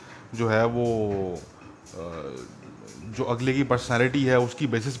के जो है वो जो अगले की पर्सनैलिटी है उसकी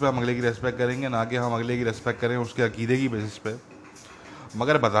बेसिस पे हम अगले की रेस्पेक्ट करेंगे, ना कि हम अगले की रेस्पेक्ट करें उसके अकीदे की बेसिस पे।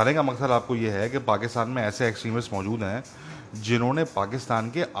 मगर बताने का मकसद आपको ये है कि पाकिस्तान में ऐसे एक्सट्रीमिस्ट मौजूद हैं जिन्होंने पाकिस्तान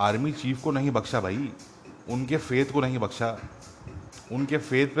के आर्मी चीफ को नहीं बख्शा भाई, उनके फेथ को नहीं बख्शा, उनके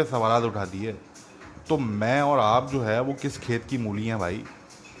फेथ पे सवालात उठा दिए। तो मैं और आप जो है वो किस खेत की मूली हैं भाई?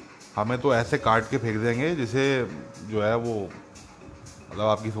 हमें तो ऐसे काट के फेंक देंगे जिसे जो है वो मतलब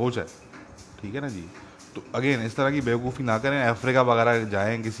आपकी सोच है, ठीक है ना जी। तो अगेन इस तरह की बेवकूफ़ी ना करें, अफ्रीका वगैरह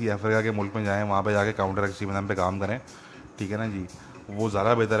जाएं, किसी अफ्रीका के मुल्क में जाएं, वहाँ पे जाके काउंटर एक्सट्रीमिज्म पे काम करें, ठीक है ना जी, वो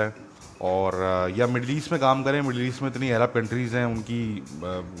ज़्यादा बेहतर है। और या मिडल ईस्ट में काम करें, मिडल ईस्ट में इतनी अरब कंट्रीज़ हैं, उनकी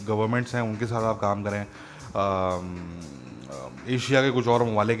गवर्नमेंट्स हैं, उनके साथ आप काम करें। एशिया के कुछ और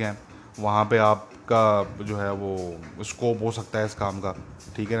ममालिक हैं, वहाँ पे आपका जो है वो स्कोप हो सकता है इस काम का,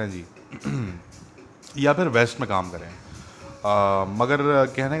 ठीक है ना जी। या फिर वेस्ट में काम करें। मगर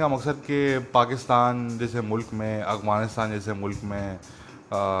कहने का मकसद कि पाकिस्तान जैसे मुल्क में, अफ़गानिस्तान जैसे मुल्क में,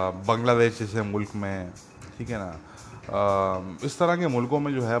 बांग्लादेश जैसे मुल्क में, ठीक है ना, इस तरह के मुल्कों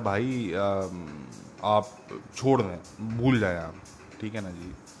में जो है भाई आप छोड़ दें, भूल जाएं आप, ठीक है ना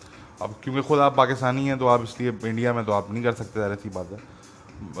जी। अब क्योंकि खुद आप पाकिस्तानी हैं तो आप इसलिए इंडिया में तो आप नहीं कर सकते, ज़ाहिर सी बात है,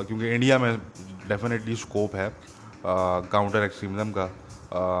 क्योंकि इंडिया में डेफिनेटली स्कोप है काउंटर एक्सट्रीमिज़म का।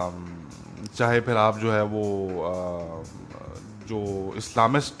 चाहे फिर आप जो है वो जो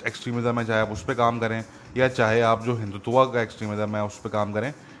इस्लामिस्ट एक्सट्रीमिज़म है चाहे आप उस पर काम करें, या चाहे आप जो हिंदुत्व का एक्सट्रीमिज़म है उस पर काम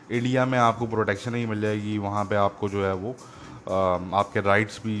करें, इंडिया में आपको प्रोटेक्शन ही मिल जाएगी। वहाँ पे आपको जो है वो आपके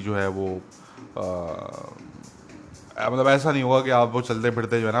राइट्स भी जो है वो मतलब ऐसा नहीं होगा कि आप वो चलते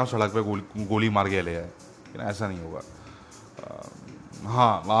फिरते जो है ना सड़क पे गोली मार के ले आए, लेकिन ऐसा नहीं होगा।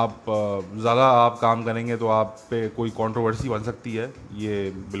 हाँ, आप ज़्यादा आप काम करेंगे तो आप पे कोई कंट्रोवर्सी बन सकती है, ये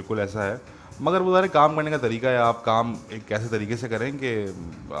बिल्कुल ऐसा है। मगर वो सारे काम करने का तरीका है, आप काम एक ऐसे तरीके से करें कि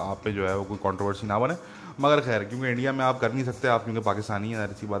आप पे जो है वो कोई कंट्रोवर्सी ना बने। मगर खैर, क्योंकि इंडिया में आप कर नहीं सकते, आप क्योंकि पाकिस्तानी है,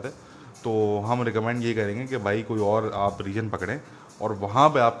 ऐसी बात है, तो हम रिकमेंड ये करेंगे कि भाई कोई और आप रीजन पकड़ें और वहाँ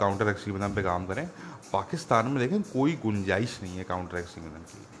पे आप काउंटर एक्सट्रीमिज़म पे काम करें। पाकिस्तान में देखें कोई गुंजाइश नहीं है काउंटर एक्सट्रीमिज़म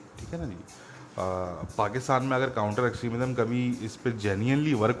की, ठीक है ना जी। पाकिस्तान में अगर काउंटर एक्सट्रीमिज़म कभी इस पे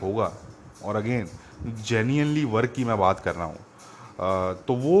जेन्युइनली वर्क होगा, और अगेन जेन्युइनली वर्क की मैं बात कर रहा हूँ,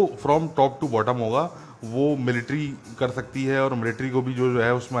 तो वो फ्रॉम टॉप टू बॉटम होगा। वो मिलिट्री कर सकती है, और मिलिट्री को भी जो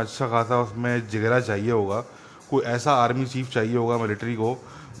है उसमें अच्छा खासा उसमें जिगरा चाहिए होगा। कोई ऐसा आर्मी चीफ चाहिए होगा मिलिट्री को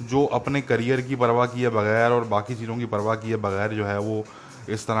जो अपने करियर की परवाह किए बगैर और बाकी चीज़ों की परवाह किए बगैर जो है वो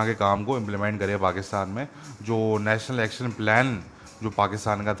इस तरह के काम को इम्प्लीमेंट करे पाकिस्तान में। जो नेशनल एक्शन प्लान जो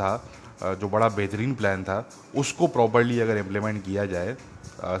पाकिस्तान का था, जो बड़ा बेहतरीन प्लान था, उसको प्रॉपरली अगर इम्प्लीमेंट किया जाए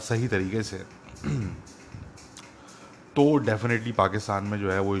सही तरीके से, तो डेफिनेटली पाकिस्तान में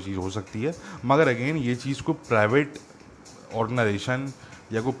जो है वो ये चीज़ हो सकती है। मगर अगेन ये चीज़ को प्राइवेट ऑर्गेनाइजेशन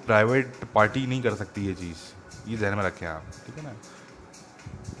या कोई प्राइवेट पार्टी नहीं कर सकती ये चीज़, ये ध्यान में रखें आप, ठीक है ना।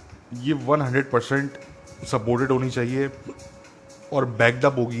 ये 100% सपोर्टेड होनी चाहिए और बैकड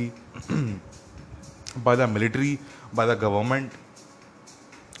अप होगी by the military, by the government.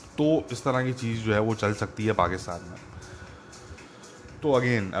 तो इस तरह की चीज़ जो है वो चल सकती है पाकिस्तान में। तो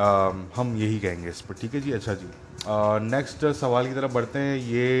अगेन हम यही कहेंगे इस पर, ठीक है जी। अच्छा जी, नेक्स्ट सवाल की तरफ बढ़ते हैं।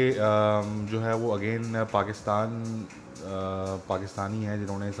 ये जो है वो अगेन पाकिस्तानी है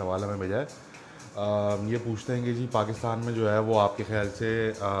जिन्होंने सवाल हमें भेजा है। ये पूछते हैं कि जी पाकिस्तान में जो है वो आपके ख्याल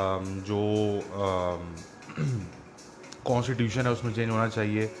से जो कॉन्स्टिट्यूशन है उसमें चेंज होना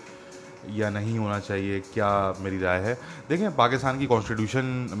चाहिए या नहीं होना चाहिए, क्या मेरी राय है। देखें, पाकिस्तान की कॉन्स्टिट्यूशन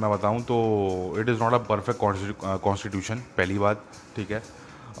मैं बताऊं तो it is not a perfect constitution, पहली बात, ठीक है।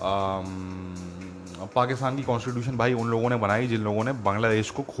 पाकिस्तान की कॉन्स्टिट्यूशन भाई उन लोगों ने बनाई जिन लोगों ने बांग्लादेश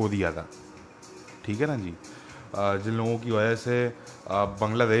को खो दिया था, ठीक है ना जी। जिन लोगों की वजह से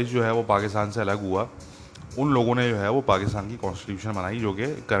बांग्लादेश जो है वो पाकिस्तान से अलग हुआ, उन लोगों ने जो है वो पाकिस्तान की कॉन्स्टिट्यूशन बनाई जो कि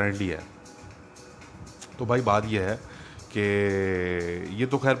करंटली है। तो भाई बात यह है कि ये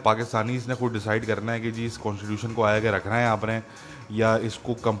तो खैर पाकिस्तानीज़ ने खुद डिसाइड करना है कि जी इस कॉन्स्टिट्यूशन को आगे रखना है आपने, या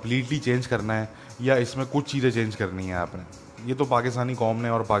इसको कम्प्लीटली चेंज करना है, या इसमें कुछ चीज़ें चेंज करनी है आपने। ये तो पाकिस्तानी कौम ने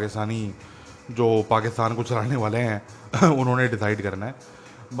और पाकिस्तानी जो पाकिस्तान को चलाने वाले हैं उन्होंने डिसाइड करना है।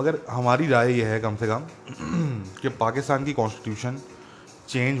 मगर हमारी राय यह है कम से कम कि पाकिस्तान की कॉन्स्टिट्यूशन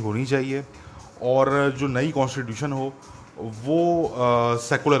चेंज होनी चाहिए, और जो नई कॉन्स्टिट्यूशन हो वो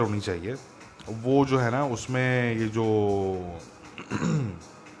सेकुलर होनी चाहिए। वो जो है ना उसमें ये जो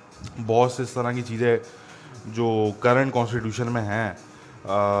बहुत से इस तरह की चीज़ें जो करंट कॉन्स्टिट्यूशन में हैं,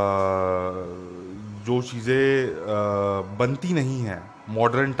 जो चीज़ें बनती नहीं हैं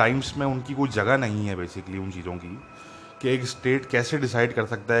मॉडर्न टाइम्स में, उनकी कोई जगह नहीं है बेसिकली उन चीज़ों की, कि एक स्टेट कैसे डिसाइड कर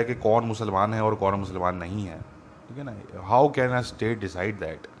सकता है कि कौन मुसलमान है और कौन मुसलमान नहीं है, ठीक है ना। How can a state decide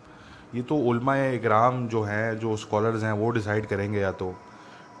that. ये तो उलमाए इकराम जो हैं, जो स्कॉलर्स हैं, वो डिसाइड करेंगे या तो,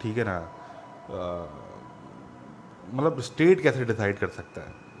 ठीक है ना। मतलब स्टेट कैसे डिसाइड कर सकता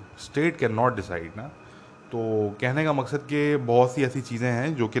है, स्टेट कैन नॉट डिसाइड ना। तो कहने का मकसद कि बहुत सी ऐसी चीज़ें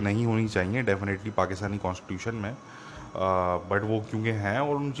हैं जो कि नहीं होनी चाहिए डेफिनेटली पाकिस्तानी कॉन्स्टिट्यूशन में, बट वो क्योंकि हैं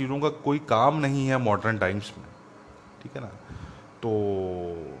और उन चीज़ों का कोई काम नहीं है मॉडर्न टाइम्स में, ठीक है ना। तो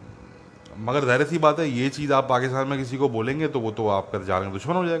मगर ज़ाहिर सी बात है, ये चीज़ आप पाकिस्तान में किसी को बोलेंगे तो वो तो आपका जान का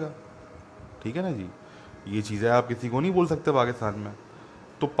दुश्मन हो जाएगा, ठीक है ना जी। ये चीज़ें आप किसी को नहीं बोल सकते पाकिस्तान में।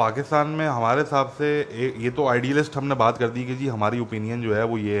 तो पाकिस्तान में हमारे हिसाब से ये तो आइडियलिस्ट हमने बात कर दी कि जी हमारी ओपिनियन जो है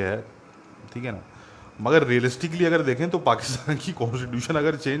वो ये है, ठीक है ना। मगर रियलिस्टिकली अगर देखें तो पाकिस्तान की कॉन्स्टिट्यूशन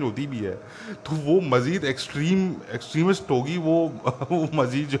अगर चेंज होती भी है तो वो मज़ीद एक्सट्रीमिस्ट होगी, वो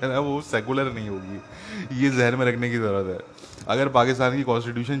मज़ीद जो है ना वो सेकुलर नहीं होगी। ये जहन में रखने की ज़रूरत है। अगर पाकिस्तान की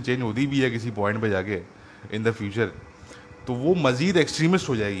कॉन्स्टिट्यूशन चेंज होती भी है किसी पॉइंट पे जाके इन द फ्यूचर, तो वो मज़ीद एक्सट्रीमिस्ट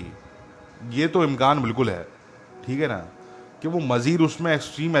हो जाएगी, ये तो इम्कान बिल्कुल है, ठीक है ना, कि वो मज़ीद उसमें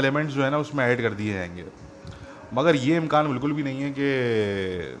एक्सट्रीम एलिमेंट्स जो है ना उसमें ऐड कर दिए जाएंगे। मगर ये इम्कान बिल्कुल भी नहीं है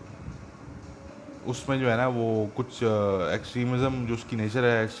कि उसमें जो है ना वो कुछ एक्सट्रीमिज़म जो उसकी नेचर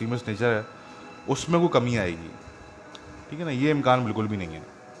है, एक्सट्रीमिस्ट नेचर है, उसमें कोई कमी आएगी। ठीक है ना, ये इम्कान बिल्कुल भी नहीं है।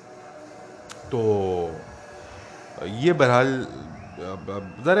 तो ये बहरहाल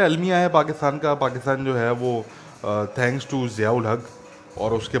ज़रा अलमिया है पाकिस्तान का। पाकिस्तान जो है वो थैंक्स टू ज़ियाउल हक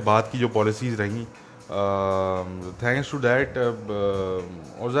और उसके बाद की जो पॉलिसीज़ रहीं, थैंक्स टू दैट,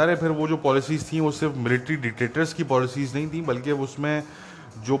 और ज़ाहिर है फिर वो जो पॉलिसीज़ थी वो सिर्फ मिलिट्री डिक्टेटर्स की पॉलिसीज़ नहीं थी, बल्कि उसमें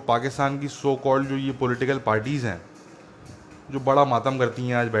जो पाकिस्तान की सो कॉल्ड जो ये पॉलिटिकल पार्टीज़ हैं, जो बड़ा मातम करती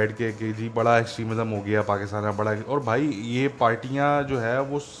हैं आज बैठ के कि जी बड़ा एक्सट्रीमिज़म हो गया पाकिस्तान में बड़ा। और भाई ये पार्टियां जो है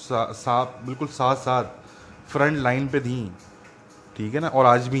वो बिल्कुल साथ साथ फ्रंट लाइन पे थी। ठीक है ना, और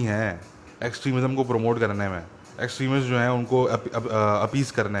आज भी हैं एक्सट्रीमिज़म को प्रमोट करने में, एक्सट्रीमिस्ट जो हैं उनको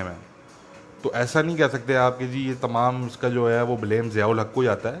अपीज़ करने में। तो ऐसा नहीं कह सकते आप कि जी ये तमाम इसका जो है वो ब्लेम ज़ियाउल हक को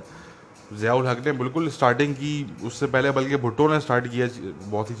जाता है। ज़ियाउल हक ने बिल्कुल स्टार्टिंग की, उससे पहले बल्कि भुट्टो ने स्टार्ट किया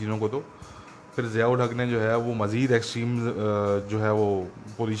बहुत सी चीज़ों को। तो फिर ज़ियाउल हक ने जो है वो मज़ीद एक्सट्रीम जो है वो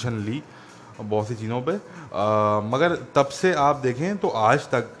पोजीशन ली बहुत सी चीज़ों पे। मगर तब से आप देखें तो आज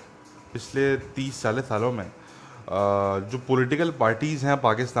तक पिछले 30-40 सालों में जो पॉलिटिकल पार्टीज़ हैं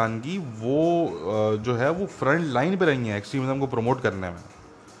पाकिस्तान की, वो जो है वो फ्रंट लाइन पे रही हैं एक्सट्रीमिज़म को प्रमोट करने में।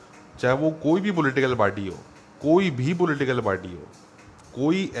 चाहे वो कोई भी पॉलिटिकल पार्टी हो, कोई भी पॉलिटिकल पार्टी हो,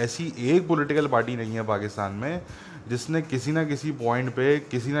 कोई ऐसी एक पॉलिटिकल पार्टी नहीं है पाकिस्तान में जिसने किसी ना किसी पॉइंट पे,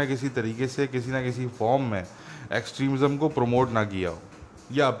 किसी ना किसी तरीके से, किसी ना किसी फॉर्म में एक्सट्रीमिज़म को प्रमोट ना किया हो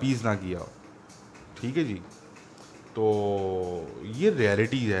या अपीज़ ना किया हो। ठीक है जी। तो ये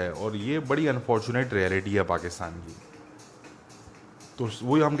रियलिटी है और ये बड़ी अनफॉर्चुनेट रियलिटी है पाकिस्तान की। तो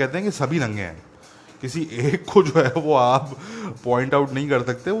वही हम कहते हैं कि सभी नंगे हैं, किसी एक को जो है वो आप पॉइंट आउट नहीं कर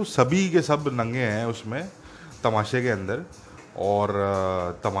सकते, वो सभी के सब नंगे हैं उसमें तमाशे के अंदर। और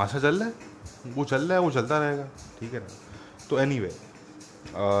तमाशा चल रहा है, वो चल रहा है, वो चलता रहेगा। ठीक है ना। तो एनीवे,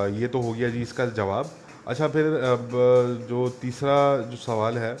 ये तो हो गया जी इसका जवाब। अच्छा, फिर अब जो तीसरा जो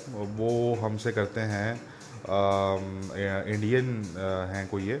सवाल है वो हमसे करते हैं इंडियन हैं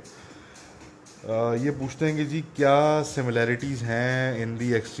कोई ये पूछते हैं कि जी क्या सिमिलैरिटीज़ हैं इन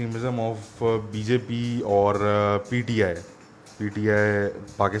दी एक्सट्रीमिज़म ऑफ बीजेपी और पीटीआई। पीटीआई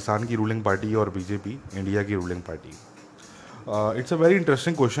पाकिस्तान की रूलिंग पार्टी और बीजेपी इंडिया की ruling party. It's a very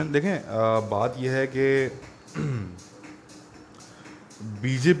interesting question. देखें, बात यह है कि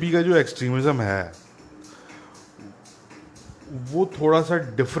बीजेपी का जो एक्सट्रीमिज़म है वो थोड़ा सा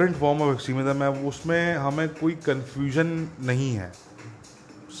डिफरेंट फॉर्म ऑफ एक्सट्रीमिज़म है। उसमें हमें कोई कन्फ्यूजन नहीं है।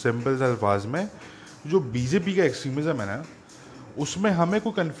 सिंपल से अल्फाज में जो बीजेपी का एक्सट्रीमिज़म है ना, उसमें हमें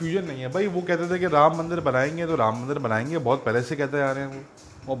कोई कन्फ्यूजन नहीं है। भाई वो कहते थे कि राम मंदिर बनाएंगे तो राम मंदिर बनाएंगे, बहुत पहले से कहते आ रहे हैं,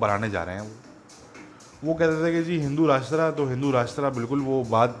 वो बनाने जा रहे हैं। वो कहते थे कि जी हिंदू राष्ट्र तो हिंदू राष्ट्र, बिल्कुल वो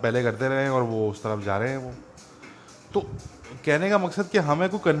बात पहले करते रहे हैं और वो उस तरफ जा रहे हैं वो। तो कहने का मकसद कि हमें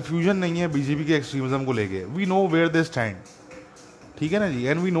कोई कन्फ्यूजन नहीं है बीजेपी के एक्सट्रीमिज़म को लेके। We know where they stand. ठीक है ना जी,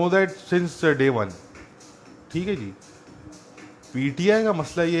 and we know that since day one. ठीक है जी। पीटीआई का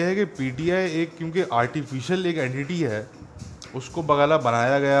मसला ये है कि पीटीआई एक, क्योंकि आर्टिफिशियल एक एंटिटी है, उसको बगला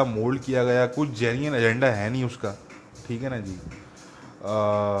बनाया गया, मोल्ड किया गया, कुछ जेन्युइन एजेंडा है नहीं उसका। ठीक है ना जी।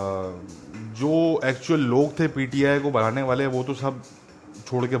 जो एक्चुअल लोग थे पीटीआई को बनाने वाले, वो तो सब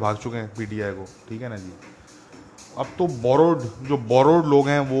छोड़ के भाग चुके हैं पीटीआई को। ठीक है ना जी। अब तो बोरोड लोग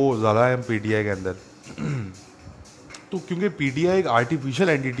हैं वो ज़्यादा हैं पीटीआई के अंदर। तो क्योंकि पीटीआई एक आर्टिफिशियल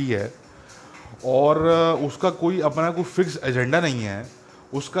एंटिटी है और उसका कोई अपना कोई फिक्स एजेंडा नहीं है।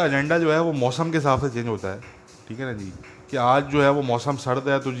 उसका एजेंडा जो है वो मौसम के हिसाब से चेंज होता है। ठीक है ना जी। कि आज जो है वो मौसम सर्द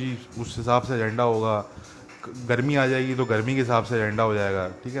है तो जी उस हिसाब से एजेंडा होगा, गर्मी आ जाएगी तो गर्मी के हिसाब से एजेंडा हो जाएगा।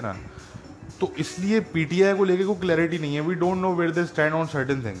 ठीक है ना। तो इसलिए पीटीआई को लेके कोई क्लैरिटी नहीं है। We don't know where they stand on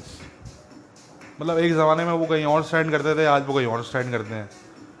certain things. मतलब एक ज़माने में वो कहीं और स्टैंड करते थे, आज वो कहीं और स्टैंड करते हैं।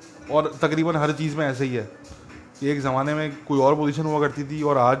 और तकरीबन हर चीज़ में ऐसे ही है कि एक ज़माने में कोई और पोजीशन हुआ करती थी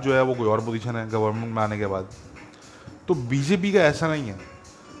और आज जो है वो कोई और पोजीशन है गवर्नमेंट में आने के बाद। तो बीजेपी का ऐसा नहीं है।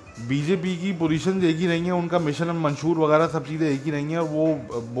 बीजेपी की पोजीशन एक ही नहीं है, उनका मिशन मंशूर वगैरह सब चीज़ें एक ही नहीं है। वो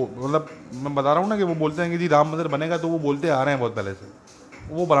मतलब मैं बता रहा हूँ ना कि वो बोलते हैं कि जी राम मंदिर बनेगा, तो वो बोलते आ रहे हैं बहुत पहले से,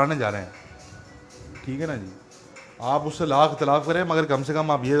 वो बनाने जा रहे हैं। ठीक है ना जी। आप उससे लाख तलाक करें, मगर कम से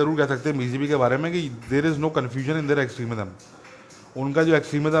कम आप ये ज़रूर कह सकते हैं बीजेपी के बारे में कि there is no confusion in their extremism. उनका जो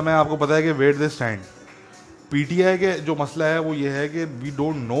एक्सट्रीमिज्म है आपको पता है कि वेयर दे स्टैंड। पीटीआई के जो मसला है वो ये है कि we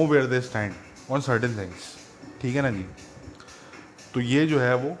don't know where they stand on certain things. ठीक है ना जी। तो ये जो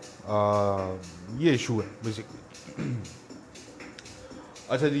है वो ये इशू है बेसिकली।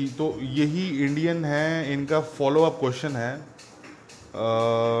 अच्छा जी, तो यही इंडियन है, इनका फॉलो अप क्वेश्चन है।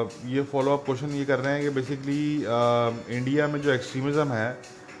 ये फॉलो अप क्वेश्चन ये कर रहे हैं कि बेसिकली इंडिया में जो एक्सट्रीमिज़म है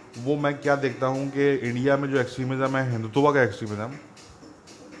वो मैं क्या देखता हूँ कि इंडिया में जो एक्सट्रीमिज़म है, हिंदुत्व का एक्सट्रीमिज़म,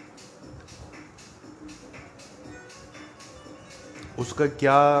 उसका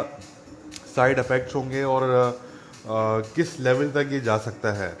क्या साइड इफ़ेक्ट्स होंगे और किस लेवल तक ये जा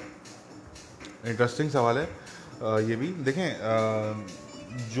सकता है। इंटरेस्टिंग सवाल है ये भी। देखें,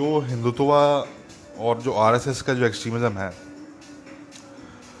 जो हिंदुत्व और जो आरएसएस का जो एक्सट्रीमिज़म है,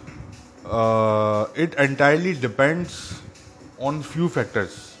 it entirely depends on few factors.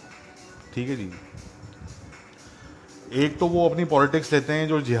 ठीक है जी। एक तो वो अपनी पॉलिटिक्स लेते हैं,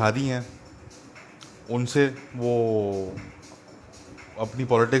 जो जिहादी हैं उनसे वो अपनी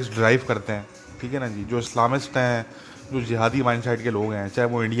पॉलिटिक्स ड्राइव करते हैं। ठीक है ना जी। जो इस्लामिस्ट हैं, जो जिहादी माइंडसेट के लोग हैं, चाहे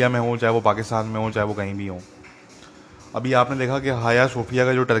वो इंडिया में हो, चाहे वो पाकिस्तान में हो, चाहे वो कहीं भी हो। अभी आपने देखा कि हाया सोफिया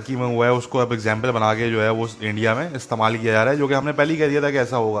का जो टर्की में हुआ है, उसको अब एग्जाम्पल बना के जो है वो इंडिया में इस्तेमाल किया जा रहा है, जो कि हमने पहले ही कह दिया था कि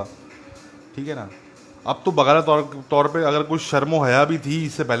ऐसा होगा। ठीक है ना। अब तो बगैर तौर पे अगर कुछ शर्म व हया भी थी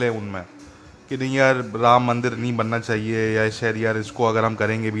इससे पहले उनमें, कि नहीं यार राम मंदिर नहीं बनना चाहिए, या शायद यार इसको अगर हम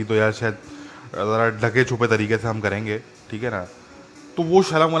करेंगे भी तो यार शायद ज़रा ढके छुपे तरीके से हम करेंगे। ठीक है ना। तो वो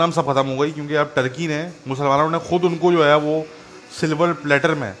शर्म वरम सब खत्म हो गई, क्योंकि अब टर्की ने, मुसलमानों ने खुद उनको जो है वो सिल्वर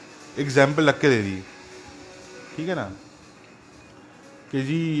प्लेटर में एग्जाम्पल रख के दे दी। ठीक है ना, कि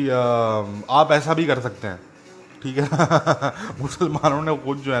जी आप ऐसा भी कर सकते हैं। ठीक है ना। मुसलमानों ने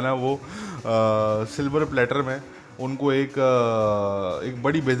खुद जो है ना वो सिल्वर प्लेटर में उनको एक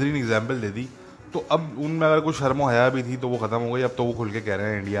बड़ी बेहतरीन एग्जाम्पल दे दी। तो अब उनमें अगर कुछ शर्म हया भी थी तो वो ख़त्म हो गई। अब तो वो खुल के कह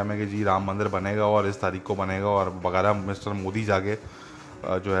रहे हैं इंडिया में कि जी राम मंदिर बनेगा और इस तारीख को बनेगा, और वगैरह मिस्टर मोदी जाके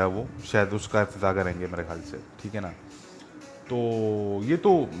जो है वो शायद उसका इफ्तिताह करेंगे मेरे ख्याल से। ठीक है ना। तो ये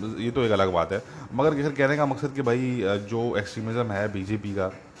तो एक अलग बात है। मगर खैर कहने का मकसद कि भाई जो एक्सट्रीमिज़म है बीजेपी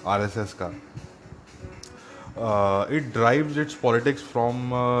का, आरएसएस का, it drives it's politics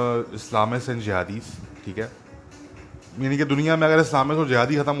from Islamist and जिहादीस। ठीक है। यानी कि दुनिया में अगर इस्लामिस्ट और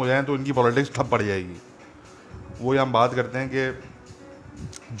जिहादी ख़त्म हो जाएं तो इनकी पॉलिटिक्स ठप पड़ जाएगी। वो हम बात करते हैं कि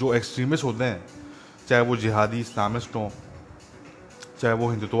जो एक्सट्रीमिस्ट होते हैं, चाहे वो जिहादी इस्लामिस्ट हों, चाहे वो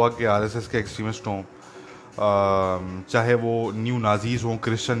हिंदुत्व के आरएसएस के एक्सट्रीमिस्ट हों, चाहे वो न्यू नाजीज़ हों,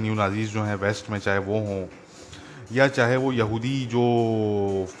 क्रिश्चियन न्यू नाजीज़ जो हैं वेस्ट में, चाहे वो हों, या चाहे वो यहूदी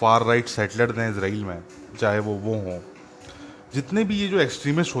जो फार राइट सेटलर्स हैं इसराइल में, चाहे वो हों, जितने भी ये जो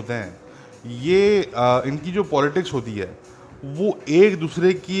एक्सट्रीमिस्ट होते हैं, ये इनकी जो पॉलिटिक्स होती है वो एक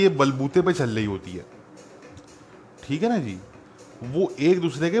दूसरे की बलबूते पे चल रही होती है। ठीक है ना जी। वो एक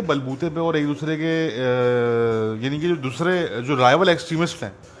दूसरे के बलबूते पे और एक दूसरे के यानी कि जो दूसरे जो राइवल एक्सट्रीमिस्ट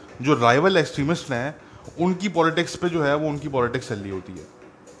हैं उनकी पॉलिटिक्स पे जो है वो उनकी पॉलिटिक्स चल रही होती है।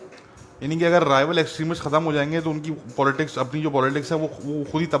 यानी कि अगर राइवल एक्सट्रीमिस्ट ख़त्म हो जाएंगे तो उनकी पॉलिटिक्स, अपनी जो पॉलिटिक्स है वो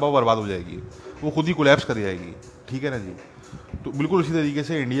खुद ही तबाह बर्बाद हो जाएगी, वो खुद ही कोलैप्स कर जाएगी। ठीक है ना जी। तो बिल्कुल उसी तरीके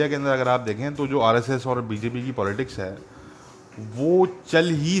से इंडिया के अंदर अगर आप देखें तो जो आरएसएस और बीजेपी की पॉलिटिक्स है वो चल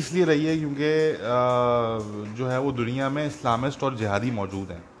ही इसलिए रही है क्योंकि जो है वो दुनिया में इस्लामिस्ट और जिहादी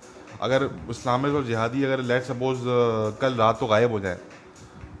मौजूद हैं। अगर इस्लामिस्ट और जिहादी अगर लेट सपोज कल रात को गायब हो जाए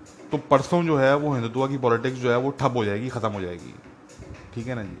तो परसों जो है वो हिंदुत्व की पॉलिटिक्स जो है वो ठप हो जाएगी, ख़त्म हो जाएगी। ठीक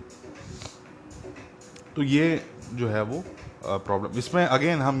है ना जी। तो ये जो है वो प्रॉब्लम, इसमें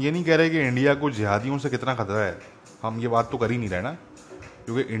अगेन हम ये नहीं कह रहे कि इंडिया को जिहादियों से कितना ख़तरा है, हम ये बात तो कर ही नहीं रहे ना,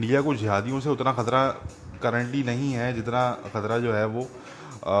 क्योंकि इंडिया को जिहादियों से उतना ख़तरा करंटली नहीं है जितना ख़तरा जो है वो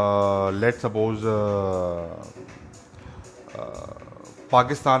लेट सपोज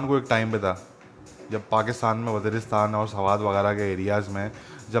पाकिस्तान को एक टाइम पे था, जब पाकिस्तान में वज़ीरिस्तान और सवात वगैरह के एरियाज़ में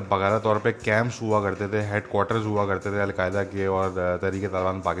जब बाकायदा तौर पे कैंप्स हुआ करते थे, हेड क्वार्टर्स हुआ करते थे अलकायदा के और तहरीक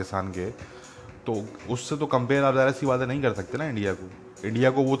तालिबान पाकिस्तान के, तो उससे तो कंपेयर आप ज़रा सी बातें नहीं कर सकते ना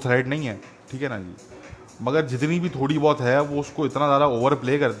इंडिया को वो थ्रेट नहीं है। ठीक है ना जी। मगर जितनी भी थोड़ी बहुत है वो उसको इतना ज़्यादा ओवर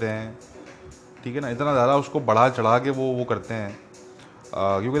प्ले करते हैं। ठीक है ना। इतना ज़्यादा उसको बढ़ा चढ़ा के वो करते हैं,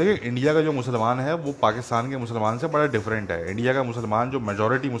 क्योंकि देखिए इंडिया का जो मुसलमान है वो पाकिस्तान के मुसलमान से बड़ा डिफरेंट है। इंडिया का मुसलमान जो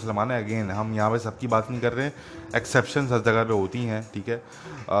मेजॉरिटी मुसलमान है, अगेन हम यहाँ पे सबकी बात नहीं कर रहे हैं, एक्सेप्शन हर जगह पे होती हैं। ठीक है।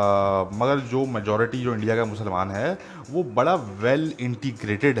 मगर जो मेजॉरिटी जो इंडिया का मुसलमान है वो बड़ा वेल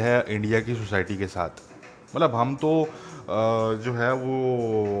इंटीग्रेटेड है इंडिया की सोसाइटी के साथ। मतलब हम तो जो है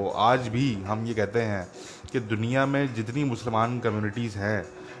वो आज भी हम ये कहते हैं कि दुनिया में जितनी मुसलमान कम्युनिटीज़ हैं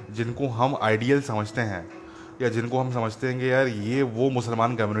जिनको हम आइडियल समझते हैं, या जिनको हम समझते हैं कि यार ये वो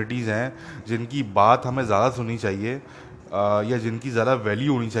मुसलमान कम्युनिटीज़ हैं जिनकी बात हमें ज़्यादा सुननी चाहिए, या जिनकी ज़्यादा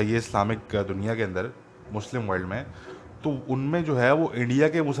वैल्यू होनी चाहिए इस्लामिक दुनिया के अंदर, मुस्लिम वर्ल्ड में, तो उनमें जो है वो इंडिया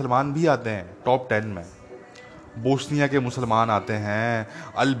के मुसलमान भी आते हैं टॉप 10 में। बोस्निया के मुसलमान आते हैं,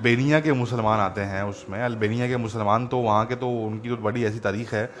 अल्बेनिया के मुसलमान आते हैं उसमें। अल्बेनिया के मुसलमान तो वहाँ के, तो उनकी तो बड़ी ऐसी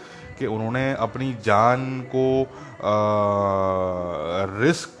तारीख़ है कि उन्होंने अपनी जान को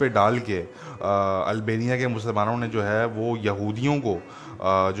रिस्क पे डाल के अल्बेनिया के मुसलमानों ने जो है वो यहूदियों को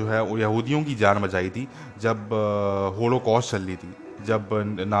जो है वो यहूदियों की जान बचाई थी जब होलोकॉस्ट चल रही थी, जब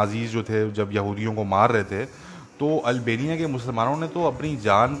नाजीज जो थे जब यहूदियों को मार रहे थे, तो अल्बेनिया के मुसलमानों ने तो अपनी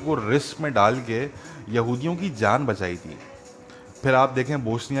जान को रिस्क में डाल के यहूदियों की जान बचाई थी। फिर आप देखें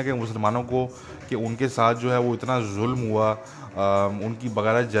बोस्निया के मुसलमानों को कि उनके साथ जो है वो इतना जुल्म हुआ, उनकी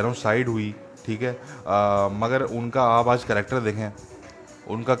बगैर जेनोसाइड हुई, ठीक है। मगर उनका आप आज करैक्टर देखें,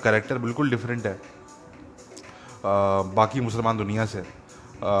 उनका करैक्टर बिल्कुल डिफरेंट है बाकी मुसलमान दुनिया से।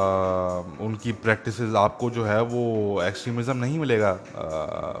 उनकी प्रैक्टिसेस आपको जो है वो एक्सट्रीमिज़म नहीं मिलेगा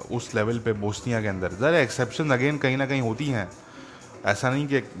उस लेवल पे बोस्निया के अंदर। ज़रा एक्सेप्शन अगेन कहीं ना कहीं होती हैं, ऐसा नहीं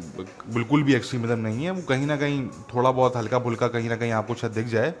कि बिल्कुल भी एक्सट्रीमिज़म नहीं है, वो कहीं ना कहीं थोड़ा बहुत हल्का फुल्का कहीं ना कहीं आपको शायद दिख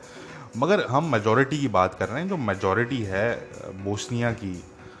जाए। मगर हम मेजॉरिटी की बात कर रहे हैं, जो मेजॉरिटी है बोस्निया की,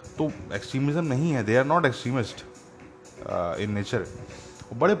 तो एक्सट्रीमिज़म नहीं है, they are not extremist in nature.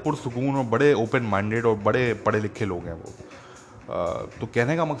 बड़े पुरसुकून और बड़े ओपन माइंडेड और बड़े पढ़े लिखे लोग हैं वो। तो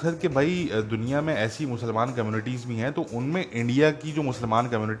कहने का मकसद कि भाई दुनिया में ऐसी मुसलमान कम्युनिटीज़ भी हैं, तो उनमें इंडिया की जो मुसलमान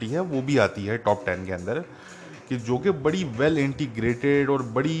कम्युनिटी है वो भी आती है टॉप 10 के अंदर, कि जो कि बड़ी वेल इंटीग्रेटेड और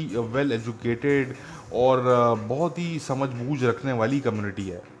बड़ी वेल एजुकेटेड और बहुत ही समझ बूझ रखने वाली कम्युनिटी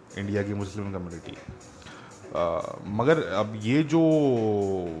है इंडिया की मुस्लिम कम्युनिटी। मगर अब ये जो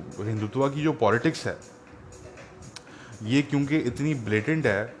हिंदुत्व की जो पॉलिटिक्स है, ये क्योंकि इतनी ब्लेटेंट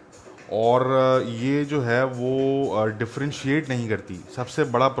है और ये जो है वो डिफ्रेंशिएट नहीं करती। सबसे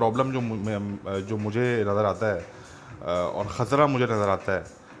बड़ा प्रॉब्लम जो मुझे नज़र आता है और ख़तरा मुझे नज़र आता है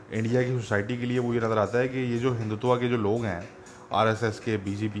इंडिया की सोसाइटी के लिए, वो ये नज़र आता है कि ये जो हिंदुत्व के जो लोग हैं, आरएसएस के,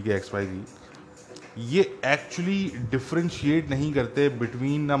 बीजेपी के, XYZ, ये एक्चुअली डिफ्रेंशिएट नहीं करते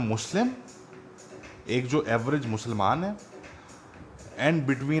बिटवीन अ मुस्लिम, एक जो एवरेज मुसलमान है, एंड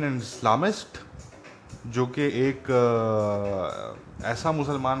बिटवीन एन इस्लामिस्ट, जो कि एक ऐसा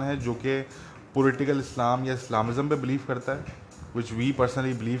मुसलमान है जो कि पॉलिटिकल इस्लाम या इस्लामिज़म पे बिलीव करता है, विच वी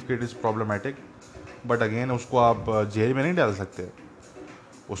पर्सनली बिलीव कि it is problematic. But again उसको आप जेल में नहीं डाल सकते,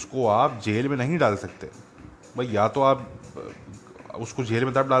 उसको आप जेल में नहीं डाल सकते भाई। या तो आप उसको जेल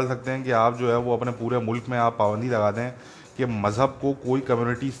में तब डाल सकते हैं कि आप जो है वो अपने पूरे मुल्क में आप पाबंदी लगा दें कि मज़हब को कोई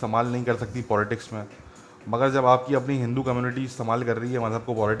कम्युनिटी इस्तेमाल नहीं कर सकती पॉलिटिक्स में। मगर जब आपकी अपनी हिंदू कम्युनिटी इस्तेमाल कर रही है मज़हब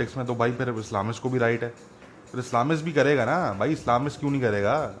को पॉलिटिक्स में, तो भाई फिर इस्लामिस्ट को भी राइट है, फिर इस्लामिस्ट भी करेगा ना भाई, इस्लामिस्ट क्यों नहीं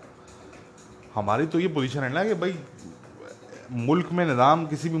करेगा। हमारी तो ये पोजीशन है ना कि भाई मुल्क में निज़ाम,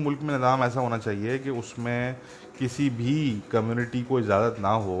 किसी भी मुल्क में निज़ाम ऐसा होना चाहिए कि उसमें किसी भी कम्युनिटी को इजाज़त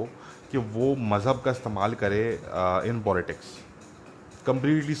ना हो कि वो मज़हब का इस्तेमाल करे इन पॉलिटिक्स।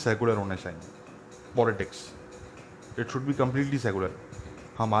 कम्प्लीटली सेकुलर होना चाहिए politics, it should be completely secular.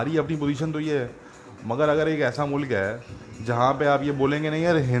 हमारी अपनी पोजीशन तो ये है। मगर अगर एक ऐसा मुल्क है जहाँ पे आप ये बोलेंगे नहीं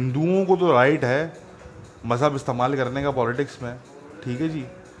यार हिंदुओं को तो राइट है मज़हब इस्तेमाल करने का पॉलिटिक्स में, ठीक है जी,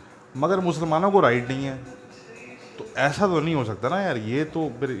 मगर मुसलमानों को राइट नहीं है, तो ऐसा तो नहीं हो सकता ना यार। ये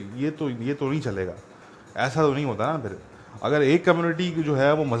तो फिर ये तो नहीं चलेगा, ऐसा तो नहीं होता ना फिर। अगर एक कम्युनिटी जो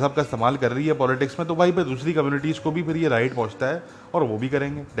है वो मज़हब का इस्तेमाल कर रही है पॉलिटिक्स में, तो भाई फिर दूसरी कम्युनिटीज़ को भी फिर ये राइट पहुंचता है और वो भी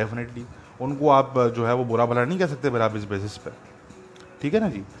करेंगे डेफिनेटली। उनको आप जो है वो बुरा भला नहीं कह सकते फिर आप इस बेसिस पे, ठीक है ना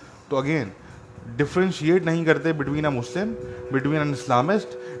जी। तो अगेन डिफ्रेंशिएट नहीं करते between a Muslim, between N Islamist,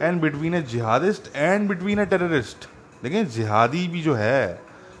 and between A jihadist, and between a terrorist. देखिए जिहादी भी जो है,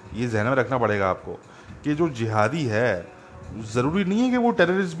 ये जहन में रखना पड़ेगा आपको कि जो जिहादी है ज़रूरी नहीं है कि वो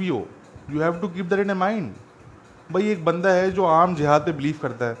टेररिस्ट भी हो। You have to keep that in a mind. भाई एक बंदा है जो आम जिहाद पे बिलीव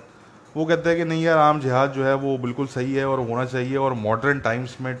करता है, वो कहता है कि नहीं यार आम जिहाद जो है वो बिल्कुल सही है और होना चाहिए, और मॉडर्न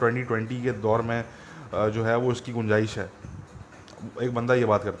टाइम्स में 2020 के दौर में जो है वो इसकी गुंजाइश है। एक बंदा ये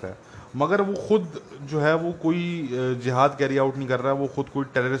बात करता है, मगर वो खुद जो है वो कोई जिहाद कैरी आउट नहीं कर रहा है, वो खुद कोई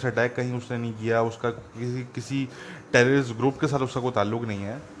टेररिस्ट अटैक कहीं उसने नहीं किया, उसका किसी टेररिस्ट ग्रुप के साथ उसका कोई ताल्लुक नहीं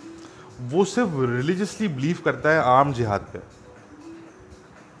है। वो सिर्फ रिलीजियसली बिलीव करता है आम जिहाद पे,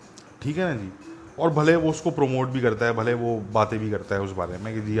 ठीक है ना जी। और भले वो उसको प्रमोट भी करता है, भले वो बातें भी करता है उस बारे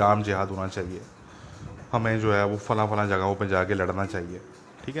में कि जी आम जिहाद होना चाहिए, हमें जो है वो फला फला जगहों पे जाके लड़ना चाहिए,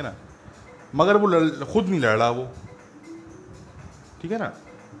 ठीक है ना। मगर वो खुद नहीं लड़ रहा वो, ठीक है ना,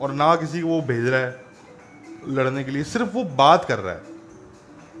 और ना किसी को वो भेज रहा है लड़ने के लिए, सिर्फ वो बात कर रहा है।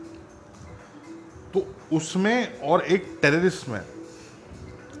 तो उसमें और एक टेररिस्ट में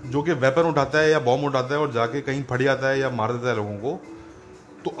जो कि वेपन उठाता है या बॉम्ब उठाता है और जाके कहीं फट जाता है या मार देता है लोगों को,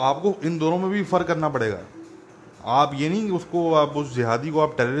 तो आपको इन दोनों में भी फ़र्क करना पड़ेगा। आप ये नहीं उसको, आप उस जिहादी को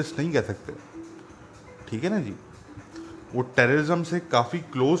आप टेररिस्ट नहीं कह सकते, ठीक है ना जी। वो टेररिज्म से काफ़ी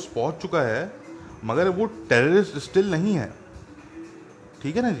क्लोज पहुंच चुका है, मगर वो टेररिस्ट स्टिल नहीं है,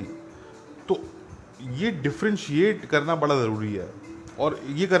 ठीक है ना जी। तो ये डिफ्रेंशिएट करना बड़ा ज़रूरी है, और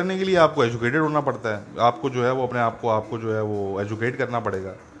ये करने के लिए आपको एजुकेटेड होना पड़ता है। आपको जो है वो अपने आप को आपको जो है वो एजुकेट करना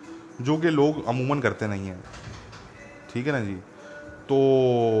पड़ेगा, जो कि लोग अमूमन करते नहीं हैं, ठीक है ना जी।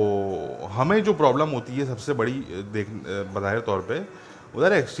 तो हमें जो प्रॉब्लम होती है सबसे बड़ी देख बताए तौर पे,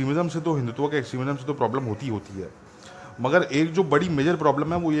 उधर एक्सट्रीमिज़म से तो, हिंदुत्व के एक्सट्रीमिज़म से तो प्रॉब्लम होती ही होती है, मगर एक जो बड़ी मेजर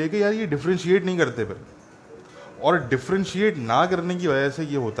प्रॉब्लम है वो ये है कि यार ये डिफ्रेंशिएट नहीं करते फिर। और डिफ्रेंशिएट ना करने की वजह से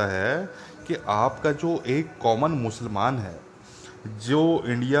ये होता है कि आपका जो एक कॉमन मुसलमान है जो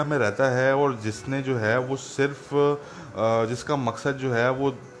इंडिया में रहता है और जिसने जो है वो सिर्फ जिसका मकसद जो है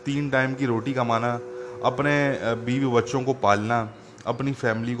वो 3 टाइम की रोटी कमाना, अपने बीवी बच्चों को पालना, अपनी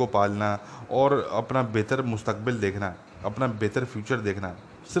फैमिली को पालना और अपना बेहतर मुस्तकबिल देखना, अपना बेहतर फ्यूचर देखना,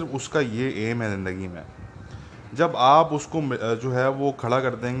 सिर्फ उसका ये एम है ज़िंदगी में। जब आप उसको जो है वो खड़ा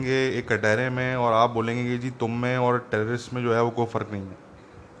कर देंगे एक कटहरे में और आप बोलेंगे कि जी तुम में और टेररिस्ट में जो है वो कोई फ़र्क नहीं है,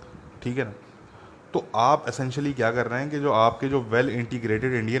 ठीक है ना, तो आप एसेंशियली क्या कर रहे हैं कि जो आपके जो वेल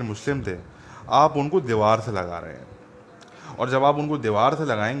इंटीग्रेटेड इंडियन मुस्लिम थे, आप उनको दीवार से लगा रहे हैं। और जब आप उनको दीवार से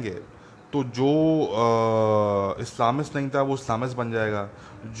लगाएंगे तो जो इस्लामिस्ट नहीं था वो इस्लामिस्ट बन जाएगा,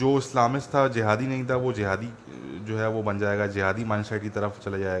 जो इस्लामिस्ट था जिहादी नहीं था वो जिहादी जो है वो बन जाएगा, जिहादी माइंडसेट की तरफ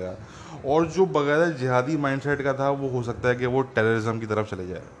चले जाएगा, और जो बगैर जिहादी माइंडसेट का था वो हो सकता है कि वो टेररिज्म की तरफ चले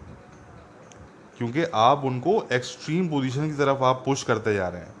जाए, क्योंकि आप उनको एक्सट्रीम पोजीशन की तरफ आप पुश करते जा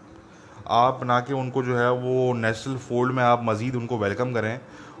रहे हैं। आप ना कि उनको जो है वो नेशनल फोल्ड में आप मज़ीद उनको वेलकम करें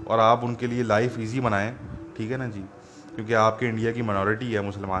और आप उनके लिए लाइफ इजी बनाएं, ठीक है ना जी, क्योंकि आपके इंडिया की माइनॉरिटी है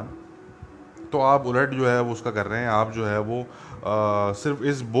मुसलमान। तो आप उलट जो है वो उसका कर रहे हैं, आप जो है वो सिर्फ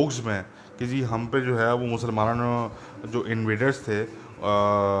इस बुक्स में कि जी हम पे जो है वो मुसलमानों जो इन्वेडर्स थे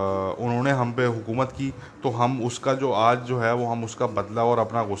उन्होंने हम पे हुकूमत की, तो हम उसका जो आज जो है वो हम उसका बदला और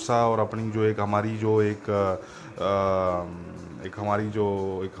अपना गुस्सा और अपनी जो एक हमारी जो एक हमारी जो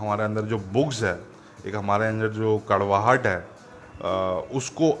एक हमारे अंदर जो बुग्स है, एक हमारे अंदर जो कड़वाहट है,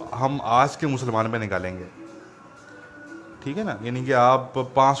 उसको हम आज के मुसलमान पे निकालेंगे, ठीक है ना। यानी कि आप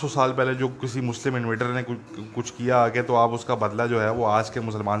 500 साल पहले जो किसी मुस्लिम इन्वेटर ने कुछ किया आगे, तो आप उसका बदला जो है वो आज के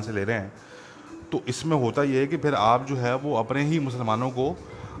मुसलमान से ले रहे हैं। तो इसमें होता ये है कि फिर आप जो है वो अपने ही मुसलमानों को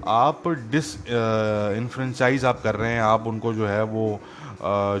आप इन्फ्रेंचाइज आप कर रहे हैं, आप उनको जो है वो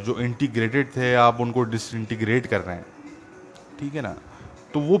जो इंटीग्रेटेड थे आप उनको डिसइंटीग्रेट कर रहे हैं, ठीक है ना।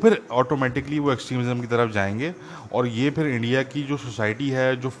 तो वो फिर ऑटोमेटिकली वो एक्सट्रीमिज़म की तरफ जाएंगे, और ये फिर इंडिया की जो सोसाइटी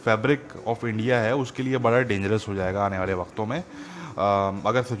है, जो फैब्रिक ऑफ इंडिया है, उसके लिए बड़ा डेंजरस हो जाएगा आने वाले वक्तों में,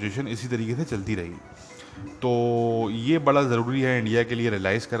 अगर सिचुएशन इसी तरीके से चलती रही। तो ये बड़ा ज़रूरी है इंडिया के लिए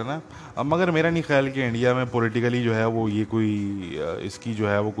रियलाइज़ करना। अब मगर मेरा नहीं ख्याल कि इंडिया में पॉलिटिकली जो है वो ये कोई इसकी जो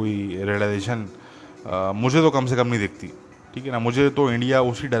है वो कोई रियलाइजेशन मुझे तो कम से कम नहीं दिखती, ठीक है ना। मुझे तो इंडिया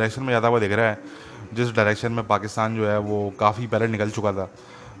उसी डायरेक्शन में जाता हुआ दिख रहा है जिस डायरेक्शन में पाकिस्तान जो है वो काफ़ी पहले निकल चुका था।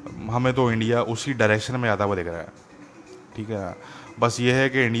 हमें तो इंडिया उसी डायरेक्शन में जाता हुआ दिख रहा है, ठीक है ना। बस ये है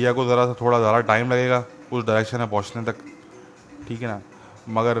कि इंडिया को ज़रा सा थोड़ा ज़्यादा टाइम लगेगा उस डायरेक्शन में पहुंचने तक, ठीक है ना,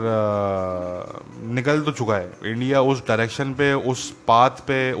 मगर निकल तो चुका है इंडिया उस डायरेक्शन पे, उस पाथ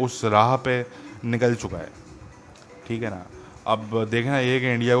पे, उस राह पे निकल चुका है, ठीक है ना। अब देखना ये है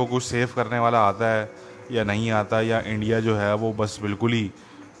कि इंडिया को कुछ सेव करने वाला आता है या नहीं आता, या इंडिया जो है वो बस बिल्कुल ही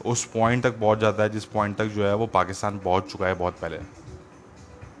उस पॉइंट तक पहुंच जाता है जिस पॉइंट तक जो है वो पाकिस्तान पहुंच चुका है बहुत पहले।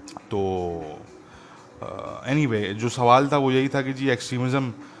 तो एनीवे जो सवाल था वो यही था कि जी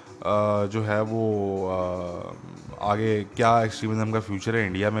एक्सट्रीमिज़म जो है वो आगे क्या एक्सट्रीमिज़म का फ्यूचर है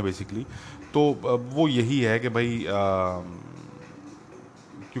इंडिया में बेसिकली। तो वो यही है कि भाई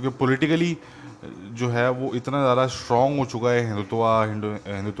क्योंकि पॉलिटिकली जो है वो इतना ज़्यादा स्ट्रॉन्ग हो चुका है,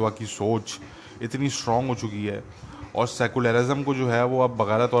 हिंदुत्व की सोच इतनी स्ट्रॉन्ग हो चुकी है, और सेकुलरिज्म को जो है वो अब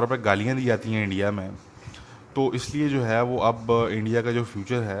बाकायदा तौर पर गालियाँ दी जाती हैं इंडिया में। तो इसलिए जो है वो अब इंडिया का जो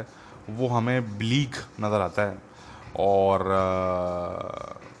फ्यूचर है वो हमें ब्लीक नज़र आता है, और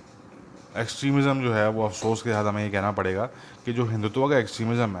एक्सट्रीमिज़म जो है वो अफसोस के साथ हमें ये कहना पड़ेगा कि जो हिंदुत्व का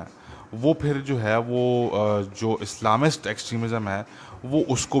एक्सट्रीमिज़म है वो फिर जो है वो जो इस्लामिस्ट एक्सट्रीमिज़म है वो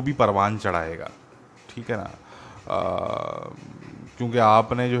उसको भी परवान चढ़ाएगा, ठीक है ना। क्योंकि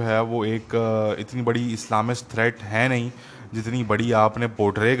आपने जो है वो एक इतनी बड़ी इस्लामिस्ट थ्रेट है नहीं जितनी बड़ी आपने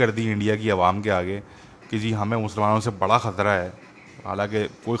पोर्ट्रे कर दी इंडिया की आवाम के आगे कि जी हमें मुसलमानों से बड़ा ख़तरा है। हालांकि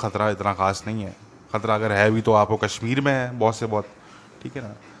कोई ख़तरा इतना ख़ास नहीं है, ख़तरा अगर है भी तो आपको कश्मीर में है बहुत से बहुत, ठीक है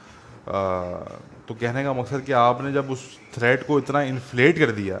ना। तो कहने का मकसद कि आपने जब उस थ्रेट को इतना इन्फ्लेट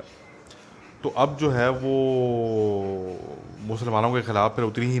कर दिया, तो अब जो है वो मुसलमानों के ख़िलाफ़ फिर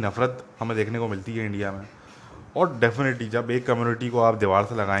उतनी ही नफ़रत हमें देखने को मिलती है इंडिया में। और डेफिनेटली जब एक कम्युनिटी को आप दीवार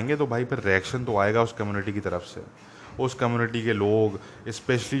से लगाएंगे तो भाई फिर रिएक्शन तो आएगा उस कम्युनिटी की तरफ से। उस कम्युनिटी के लोग,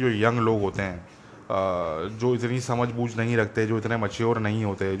 स्पेशली जो यंग लोग होते हैं, जो इतनी समझ बूझ नहीं रखते, जो इतने मैच्योर नहीं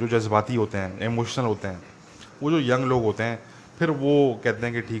होते, जो जज्बाती होते हैं, इमोशनल होते हैं, वो जो यंग लोग होते हैं फिर वो कहते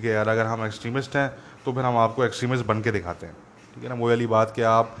हैं कि ठीक है यार, अगर हम एक्सट्रीमिस्ट हैं तो फिर हम आपको एक्सट्रीमिस्ट बन के दिखाते हैं, ठीक है ना। वो वाली बात कि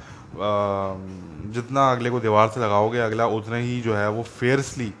आप जितना अगले को दीवार से लगाओगे अगला उतना ही जो है वो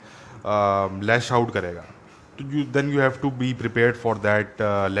फेयरसली लैश आउट करेगा। तो you have to be prepared for that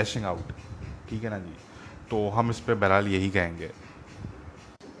lashing out. ठीक है ना जी। तो हम इस पे बहरहाल यही कहेंगे।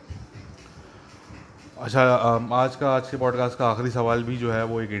 अच्छा, आज के पॉडकास्ट का आखिरी सवाल भी जो है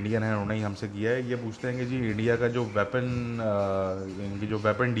वो एक इंडियन है, उन्होंने ही हमसे किया है। ये पूछते हैं कि जी इंडिया का जो वेपन इनकी जो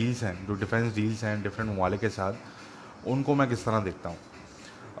वेपन डील्स हैं, जो डिफेंस डील्स हैं डिफरेंट ममालिक के साथ, उनको मैं किस तरह देखता हूँ।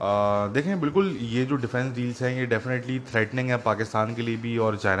 देखें, बिल्कुल ये जो डिफेंस डील्स हैं ये डेफिनेटली थ्रेटनिंग है पाकिस्तान के लिए भी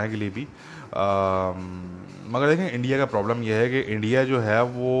और चाइना के लिए भी। मगर देखें, इंडिया का प्रॉब्लम यह है कि इंडिया जो है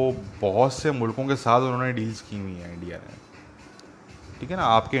वो बहुत से मुल्कों के साथ उन्होंने डील्स की हुई हैं इंडिया ने। ठीक है ना।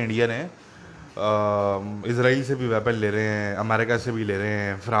 आपके इंडिया ने इसराइल से भी वेपन ले रहे हैं, अमेरिका से भी ले रहे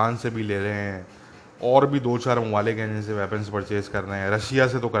हैं, फ्रांस से भी ले रहे हैं, और भी दो चार ममालिक हैं जिनसे वेपन्स परचेज कर रहे हैं, रशिया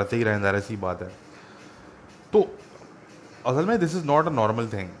से तो करते ही रहें, ज़ाहिर सी बात है। तो असल में this is not a normal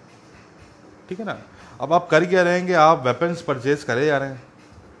thing. ठीक है ना। अब आप कर क्या रहे हैं कि आप वेपन्स परचेज करे जा रहे हैं,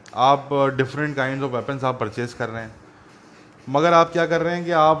 आप डिफरेंट काइंड ऑफ वेपन्स आप परचेज कर रहे हैं, मगर आप क्या कर रहे हैं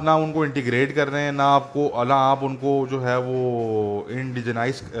कि आप ना उनको इंटीग्रेट कर रहे हैं, ना आप उनको जो है वो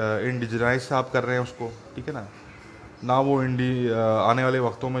इंडिजनाइज आप कर रहे हैं उसको। ठीक है ना। ना वो आने वाले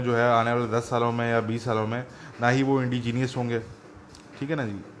वक्तों में जो है, आने वाले 10 सालों में या 20 सालों में, ना ही वो इंडिजीनियस होंगे। ठीक है ना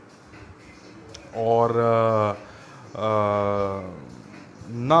जी। और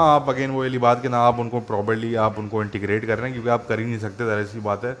ना आप अगेन वो वाली बात कि ना आप उनको प्रॉपर्ली आप उनको इंटीग्रेट कर रहे हैं, क्योंकि आप कर ही नहीं सकते, ज़ाहिर सी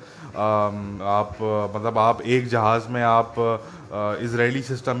बात है। मतलब आप एक जहाज़ में आप इजरायली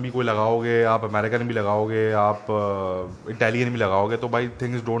सिस्टम भी कोई लगाओगे, आप अमेरिकन भी लगाओगे, आप इटालियन भी लगाओगे, तो भाई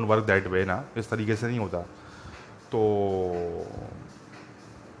things don't work that way ना, इस तरीके से नहीं होता। तो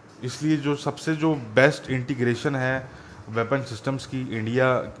इसलिए जो बेस्ट इंटीग्रेशन है वेपन सिस्टम्स की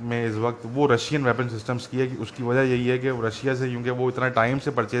इंडिया में इस वक्त, वो रशियन वेपन सिस्टम्स की है। कि उसकी वजह यही है कि रशिया से, क्योंकि वो इतना टाइम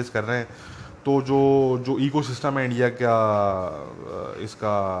से परचेज कर रहे हैं, तो जो जो इकोसिस्टम है इंडिया का,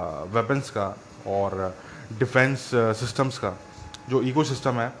 इसका वेपन्स का और डिफेंस सिस्टम्स का जो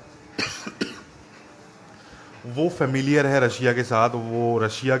इकोसिस्टम है, वो फेमिलियर है रशिया के साथ, वो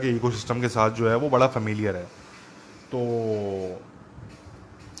रशिया के इकोसिस्टम के साथ जो है वो बड़ा फेमिलियर है। तो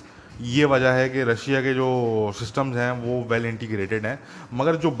ये वजह है कि रशिया के जो सिस्टम्स हैं वो वेल इंटीग्रेटेड हैं।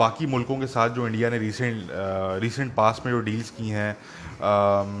 मगर जो बाकी मुल्कों के साथ जो इंडिया ने रीसेंट पास में जो डील्स की हैं,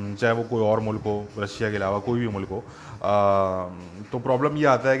 चाहे वो कोई और मुल्क हो, रशिया के अलावा कोई भी मुल्क हो, तो प्रॉब्लम ये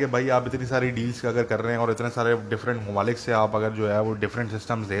आता है कि भाई आप इतनी सारी डील्स अगर कर रहे हैं और इतने सारे डिफरेंट ममालिक से आप अगर जो है वो डिफरेंट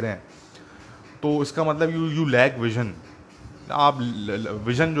सिस्टम्स दे रहे हैं, तो इसका मतलब यू लैक विजन। आप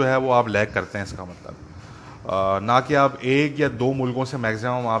विजन जो है वो आप लैक करते हैं, इसका मतलब ना कि आप एक या दो मुल्कों से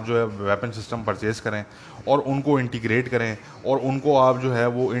मैक्सिमम आप जो है वेपन सिस्टम परचेज करें और उनको इंटीग्रेट करें और उनको आप जो है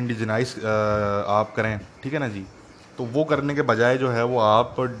वो इंडिजनाइज आप करें। ठीक है ना जी। तो वो करने के बजाय जो है वो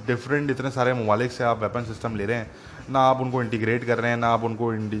आप डिफरेंट इतने सारे ममालिक से आप वेपन सिस्टम ले रहे हैं, ना आप उनको इंटीग्रेट कर रहे हैं, ना आप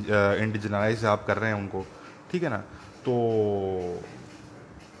उनको इंडिजनाइज आप कर रहे हैं उनको। ठीक है ना। तो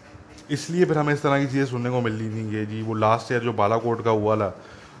इसलिए फिर हमें इस तरह की चीज़ें सुनने को मिल रही थी कि जी वो लास्ट ईयर जो बालाकोट का हुआ था,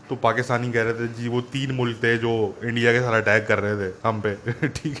 तो पाकिस्तानी कह रहे थे जी वो 3 मुल्क थे जो इंडिया के साथ अटैक कर रहे थे हम पे।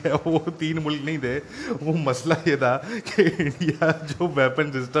 ठीक है, वो 3 मुल्क नहीं थे। वो मसला ये था कि इंडिया जो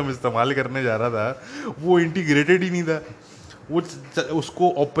वेपन सिस्टम इस्तेमाल करने जा रहा था वो इंटीग्रेटेड ही नहीं था। उसको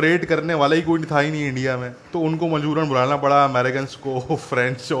ऑपरेट करने वाला ही कोई था ही नहीं इंडिया में, तो उनको मजबूरन बुलाना पड़ा अमेरिकन को,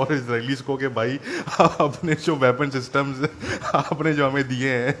 फ्रेंच और इसराइलीज को, कि भाई अपने जो वेपन सिस्टम्स आपने जो हमें दिए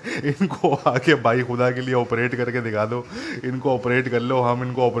हैं इनको आके भाई खुदा के लिए ऑपरेट करके दिखा दो, इनको ऑपरेट कर लो, हम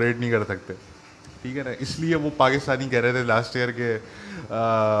इनको ऑपरेट नहीं कर सकते। ठीक है ना। इसलिए वो पाकिस्तानी कह रहे थे लास्ट ईयर के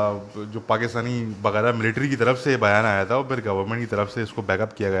जो पाकिस्तानी बकायदा मिलिट्री की तरफ से बयान आया था और फिर गवर्नमेंट की तरफ से इसको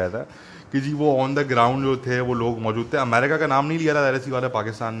बैकअप किया गया था कि जी वो ऑन द ग्राउंड जो थे वो लोग मौजूद थे। अमेरिका का नाम नहीं लिया था सी वाले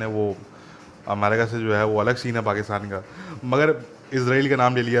पाकिस्तान ने, वो अमेरिका से जो है वो अलग सीन है पाकिस्तान का, मगर इसराइल का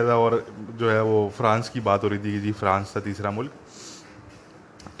नाम ले लिया था और जो है वो फ्रांस की बात हो रही थी कि जी फ्रांस था तीसरा मुल्क।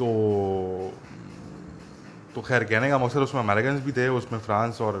 तो खैर कहने का मकसद उसमें अमेरिकन भी थे, उसमें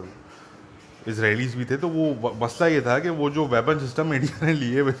फ्रांस और इसराइलीज भी थे। तो वो मसला ये था कि वो जो वेपन सिस्टम इंडिया ने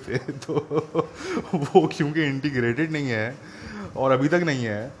लिए हुए थे तो वो क्योंकि इंटीग्रेटेड नहीं है और अभी तक नहीं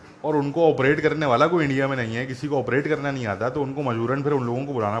है, और उनको ऑपरेट करने वाला कोई इंडिया में नहीं है, किसी को ऑपरेट करना नहीं आता, तो उनको मजबूरन फिर उन लोगों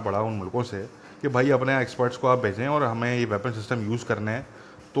को बुलाना पड़ा उन मुल्कों से कि भाई अपने एक्सपर्ट्स को आप भेजें और हमें ये वेपन सिस्टम यूज़ करने हैं,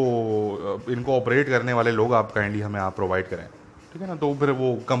 तो इनको ऑपरेट करने वाले लोग आप काइंडली हमें आप प्रोवाइड करें। ठीक है ना। तो फिर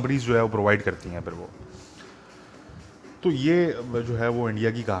वो कंपनीज जो है वो प्रोवाइड करती हैं फिर वो। तो ये जो है वो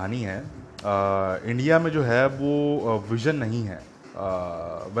इंडिया की कहानी है। इंडिया में जो है वो विजन नहीं है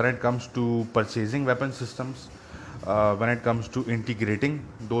when it comes to purchasing weapon systems, when it comes to integrating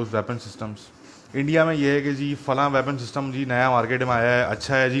those weapon systems, India में ये है कि जी फलां वेपन सिस्टम जी नया मार्केट में आया है,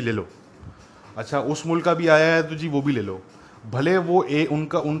 अच्छा है जी ले लो। अच्छा उस मुल्क का भी आया है तो जी वो भी ले लो, भले वो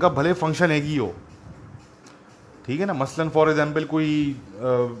उनका उनका भले फंक्शन एक ही हो। ठीक है ना, मसलन फॉर एग्जांपल कोई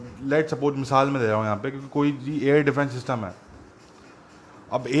लेट सपोज मिसाल में दे रहा हूँ यहाँ पे, क्योंकि कोई जी एयर डिफेंस सिस्टम है,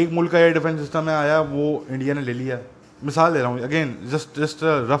 अब एक मुल्क का एयर डिफेंस सिस्टम में आया, वो इंडिया ने ले लिया। मिसाल दे रहा हूँ again, just just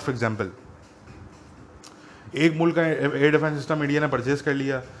rough example. एक मुल्क का एयर डिफेंस सिस्टम इंडिया ने परचेज कर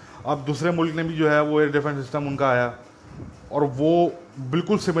लिया, अब दूसरे मुल्क ने भी जो है वो एयर डिफेंस सिस्टम उनका आया, और वो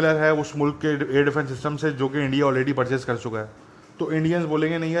बिल्कुल सिमिलर है उस मुल्क के एयर डिफेंस सिस्टम से जो कि इंडिया ऑलरेडी परचेज कर चुका है। तो इंडियंस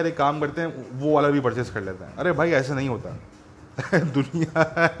बोलेंगे नहीं यार एक काम करते हैं वो वाला भी परचेज कर लेते हैं। अरे भाई ऐसे नहीं होता दुनिया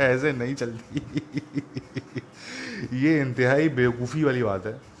ऐसे नहीं चलती ये इंतहाई बेवकूफ़ी वाली बात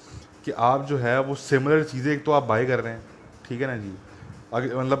है कि आप जो है वो सिमिलर चीज़ें एक तो आप बाई कर रहे हैं, ठीक है ना जी,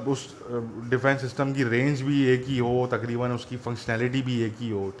 अगर मतलब उस डिफेंस सिस्टम की रेंज भी एक ही हो तकरीबन, उसकी फंक्शनैलिटी भी एक ही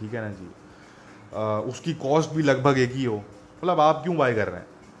हो, ठीक है ना जी, उसकी कॉस्ट भी लगभग एक ही हो, मतलब आप क्यों बाय कर रहे हैं?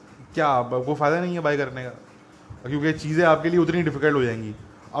 क्या आपको फ़ायदा नहीं है बाय करने का? क्योंकि चीज़ें आपके लिए उतनी डिफ़िकल्ट हो जाएंगी।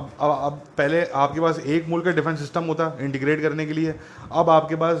 अब पहले आपके पास एक मुल्क का डिफेंस सिस्टम होता इंटीग्रेट करने के लिए, अब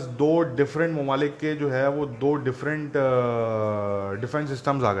आपके पास दो डिफरेंट ममालिक के जो है वो दो डिफरेंट डिफेंस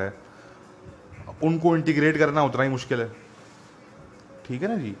सिस्टम्स आ गए, उनको इंटीग्रेट करना उतना ही मुश्किल है। ठीक है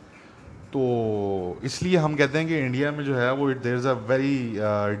ना जी। तो इसलिए हम कहते हैं कि इंडिया में जो है वो there is a very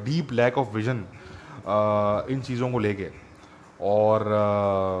deep lack of vision इन चीज़ों को लेके। और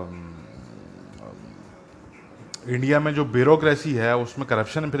इंडिया में जो ब्यूरोक्रेसी है उसमें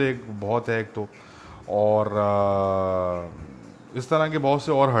करप्शन फिर एक बहुत है एक तो, और इस तरह के बहुत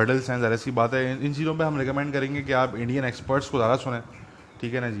से और हर्डल्स हैं। ज़रा सी बात है, इन चीज़ों पे हम रिकमेंड करेंगे कि आप इंडियन एक्सपर्ट्स को ज़्यादा सुनें।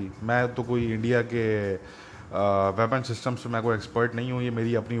 ठीक है ना जी, मैं तो कोई इंडिया के वेपन सिस्टम से मैं कोई एक्सपर्ट नहीं हूँ, ये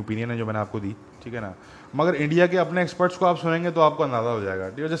मेरी अपनी ओपिनियन है जो मैंने आपको दी। ठीक है ना, मगर इंडिया के अपने एक्सपर्ट्स को आप सुनेंगे तो आपको अंदाज़ा हो जाएगा।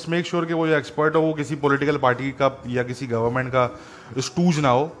 ठीक है, जस्ट मेक श्योर कि वो जो एक्सपर्ट हो वो किसी पॉलिटिकल पार्टी का या किसी गवर्नमेंट का स्टूज ना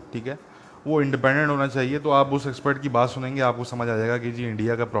हो। ठीक है, वो इंडिपेंडेंट होना चाहिए। तो आप उस एक्सपर्ट की बात सुनेंगे, आपको समझ आ जाएगा कि जी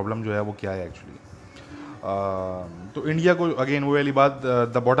इंडिया का प्रॉब्लम जो है वो क्या है एक्चुअली। तो इंडिया को अगेन वो वाली बात,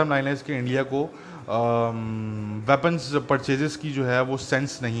 द बॉटम लाइन है कि इंडिया को वेपन्स परचेजेस की जो है वो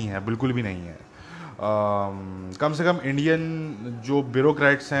सेंस नहीं है, बिल्कुल भी नहीं है। कम से कम इंडियन जो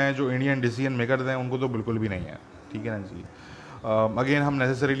ब्यूरोक्रेट्स हैं, जो इंडियन डिसीजन मेकर्स हैं, उनको तो बिल्कुल भी नहीं है। ठीक है ना जी। अगेन हम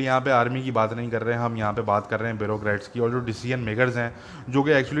नेसेसरीली यहाँ पे आर्मी की बात नहीं कर रहे हैं, हम यहाँ पे बात कर रहे हैं ब्यूरोक्रेट्स की, और जो डिसीजन मेकर्स हैं जो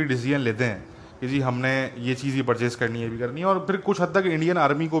कि एक्चुअली डिसीजन लेते हैं कि जी हमने ये चीज़ भी परचेज़ करनी है, भी करनी है। और फिर कुछ हद तक इंडियन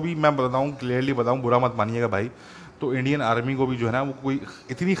आर्मी को भी मैं बताऊँ, क्लियरली बताऊँ, बुरा मत मानिएगा भाई, तो इंडियन आर्मी को भी जो है ना वो कोई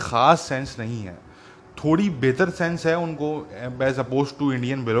इतनी ख़ास सेंस नहीं है, थोड़ी बेहतर सेंस है उनको as opposed to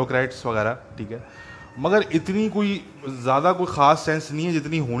Indian bureaucrats वगैरह। ठीक है, मगर इतनी कोई ज़्यादा कोई ख़ास सेंस नहीं है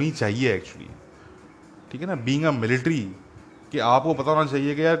जितनी होनी चाहिए एक्चुअली। ठीक है ना, बीइंग अ मिलिट्री, कि आपको पता होना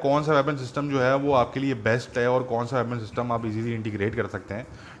चाहिए कि यार कौन सा वेपन सिस्टम जो है वो आपके लिए बेस्ट है और कौन सा वेपन सिस्टम आप इजीली इंटीग्रेट कर सकते हैं।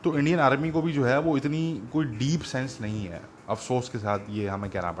 तो इंडियन आर्मी को भी जो है वो इतनी कोई डीप सेंस नहीं है, अफसोस के साथ ये हमें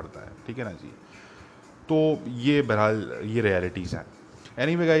कहना पड़ता है। ठीक है ना जी। तो ये बहरहाल ये रियलिटीज़ हैं।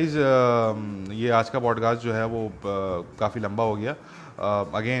 एनीवे गाइस, ये आज का पॉडकास्ट जो है वो काफ़ी लंबा हो गया।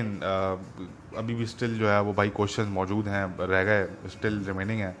 अगेन अभी भी स्टिल जो है वो भाई क्वेश्चन मौजूद हैं, रह गए, स्टिल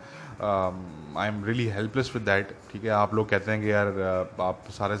रिमेनिंग है। I am really helpless with that. ठीक है, आप लोग कहते हैं कि यार आप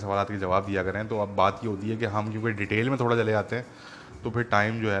सारे सवाल के जवाब दिया करें, तो अब बात ये होती है कि हम क्योंकि डिटेल में थोड़ा चले जाते हैं तो फिर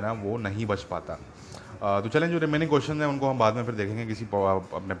टाइम जो है ना वो नहीं बच पाता। तो चलें, जो रिमेनिंग क्वेश्चन हैं उनको हम बाद में फिर देखेंगे किसी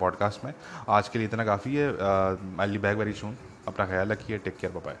अपने पॉडकास्ट में। आज के लिए इतना काफ़ी है। I will be back very soon. अपना ख्याल रखिए, टेक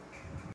केयर, बाय बाय।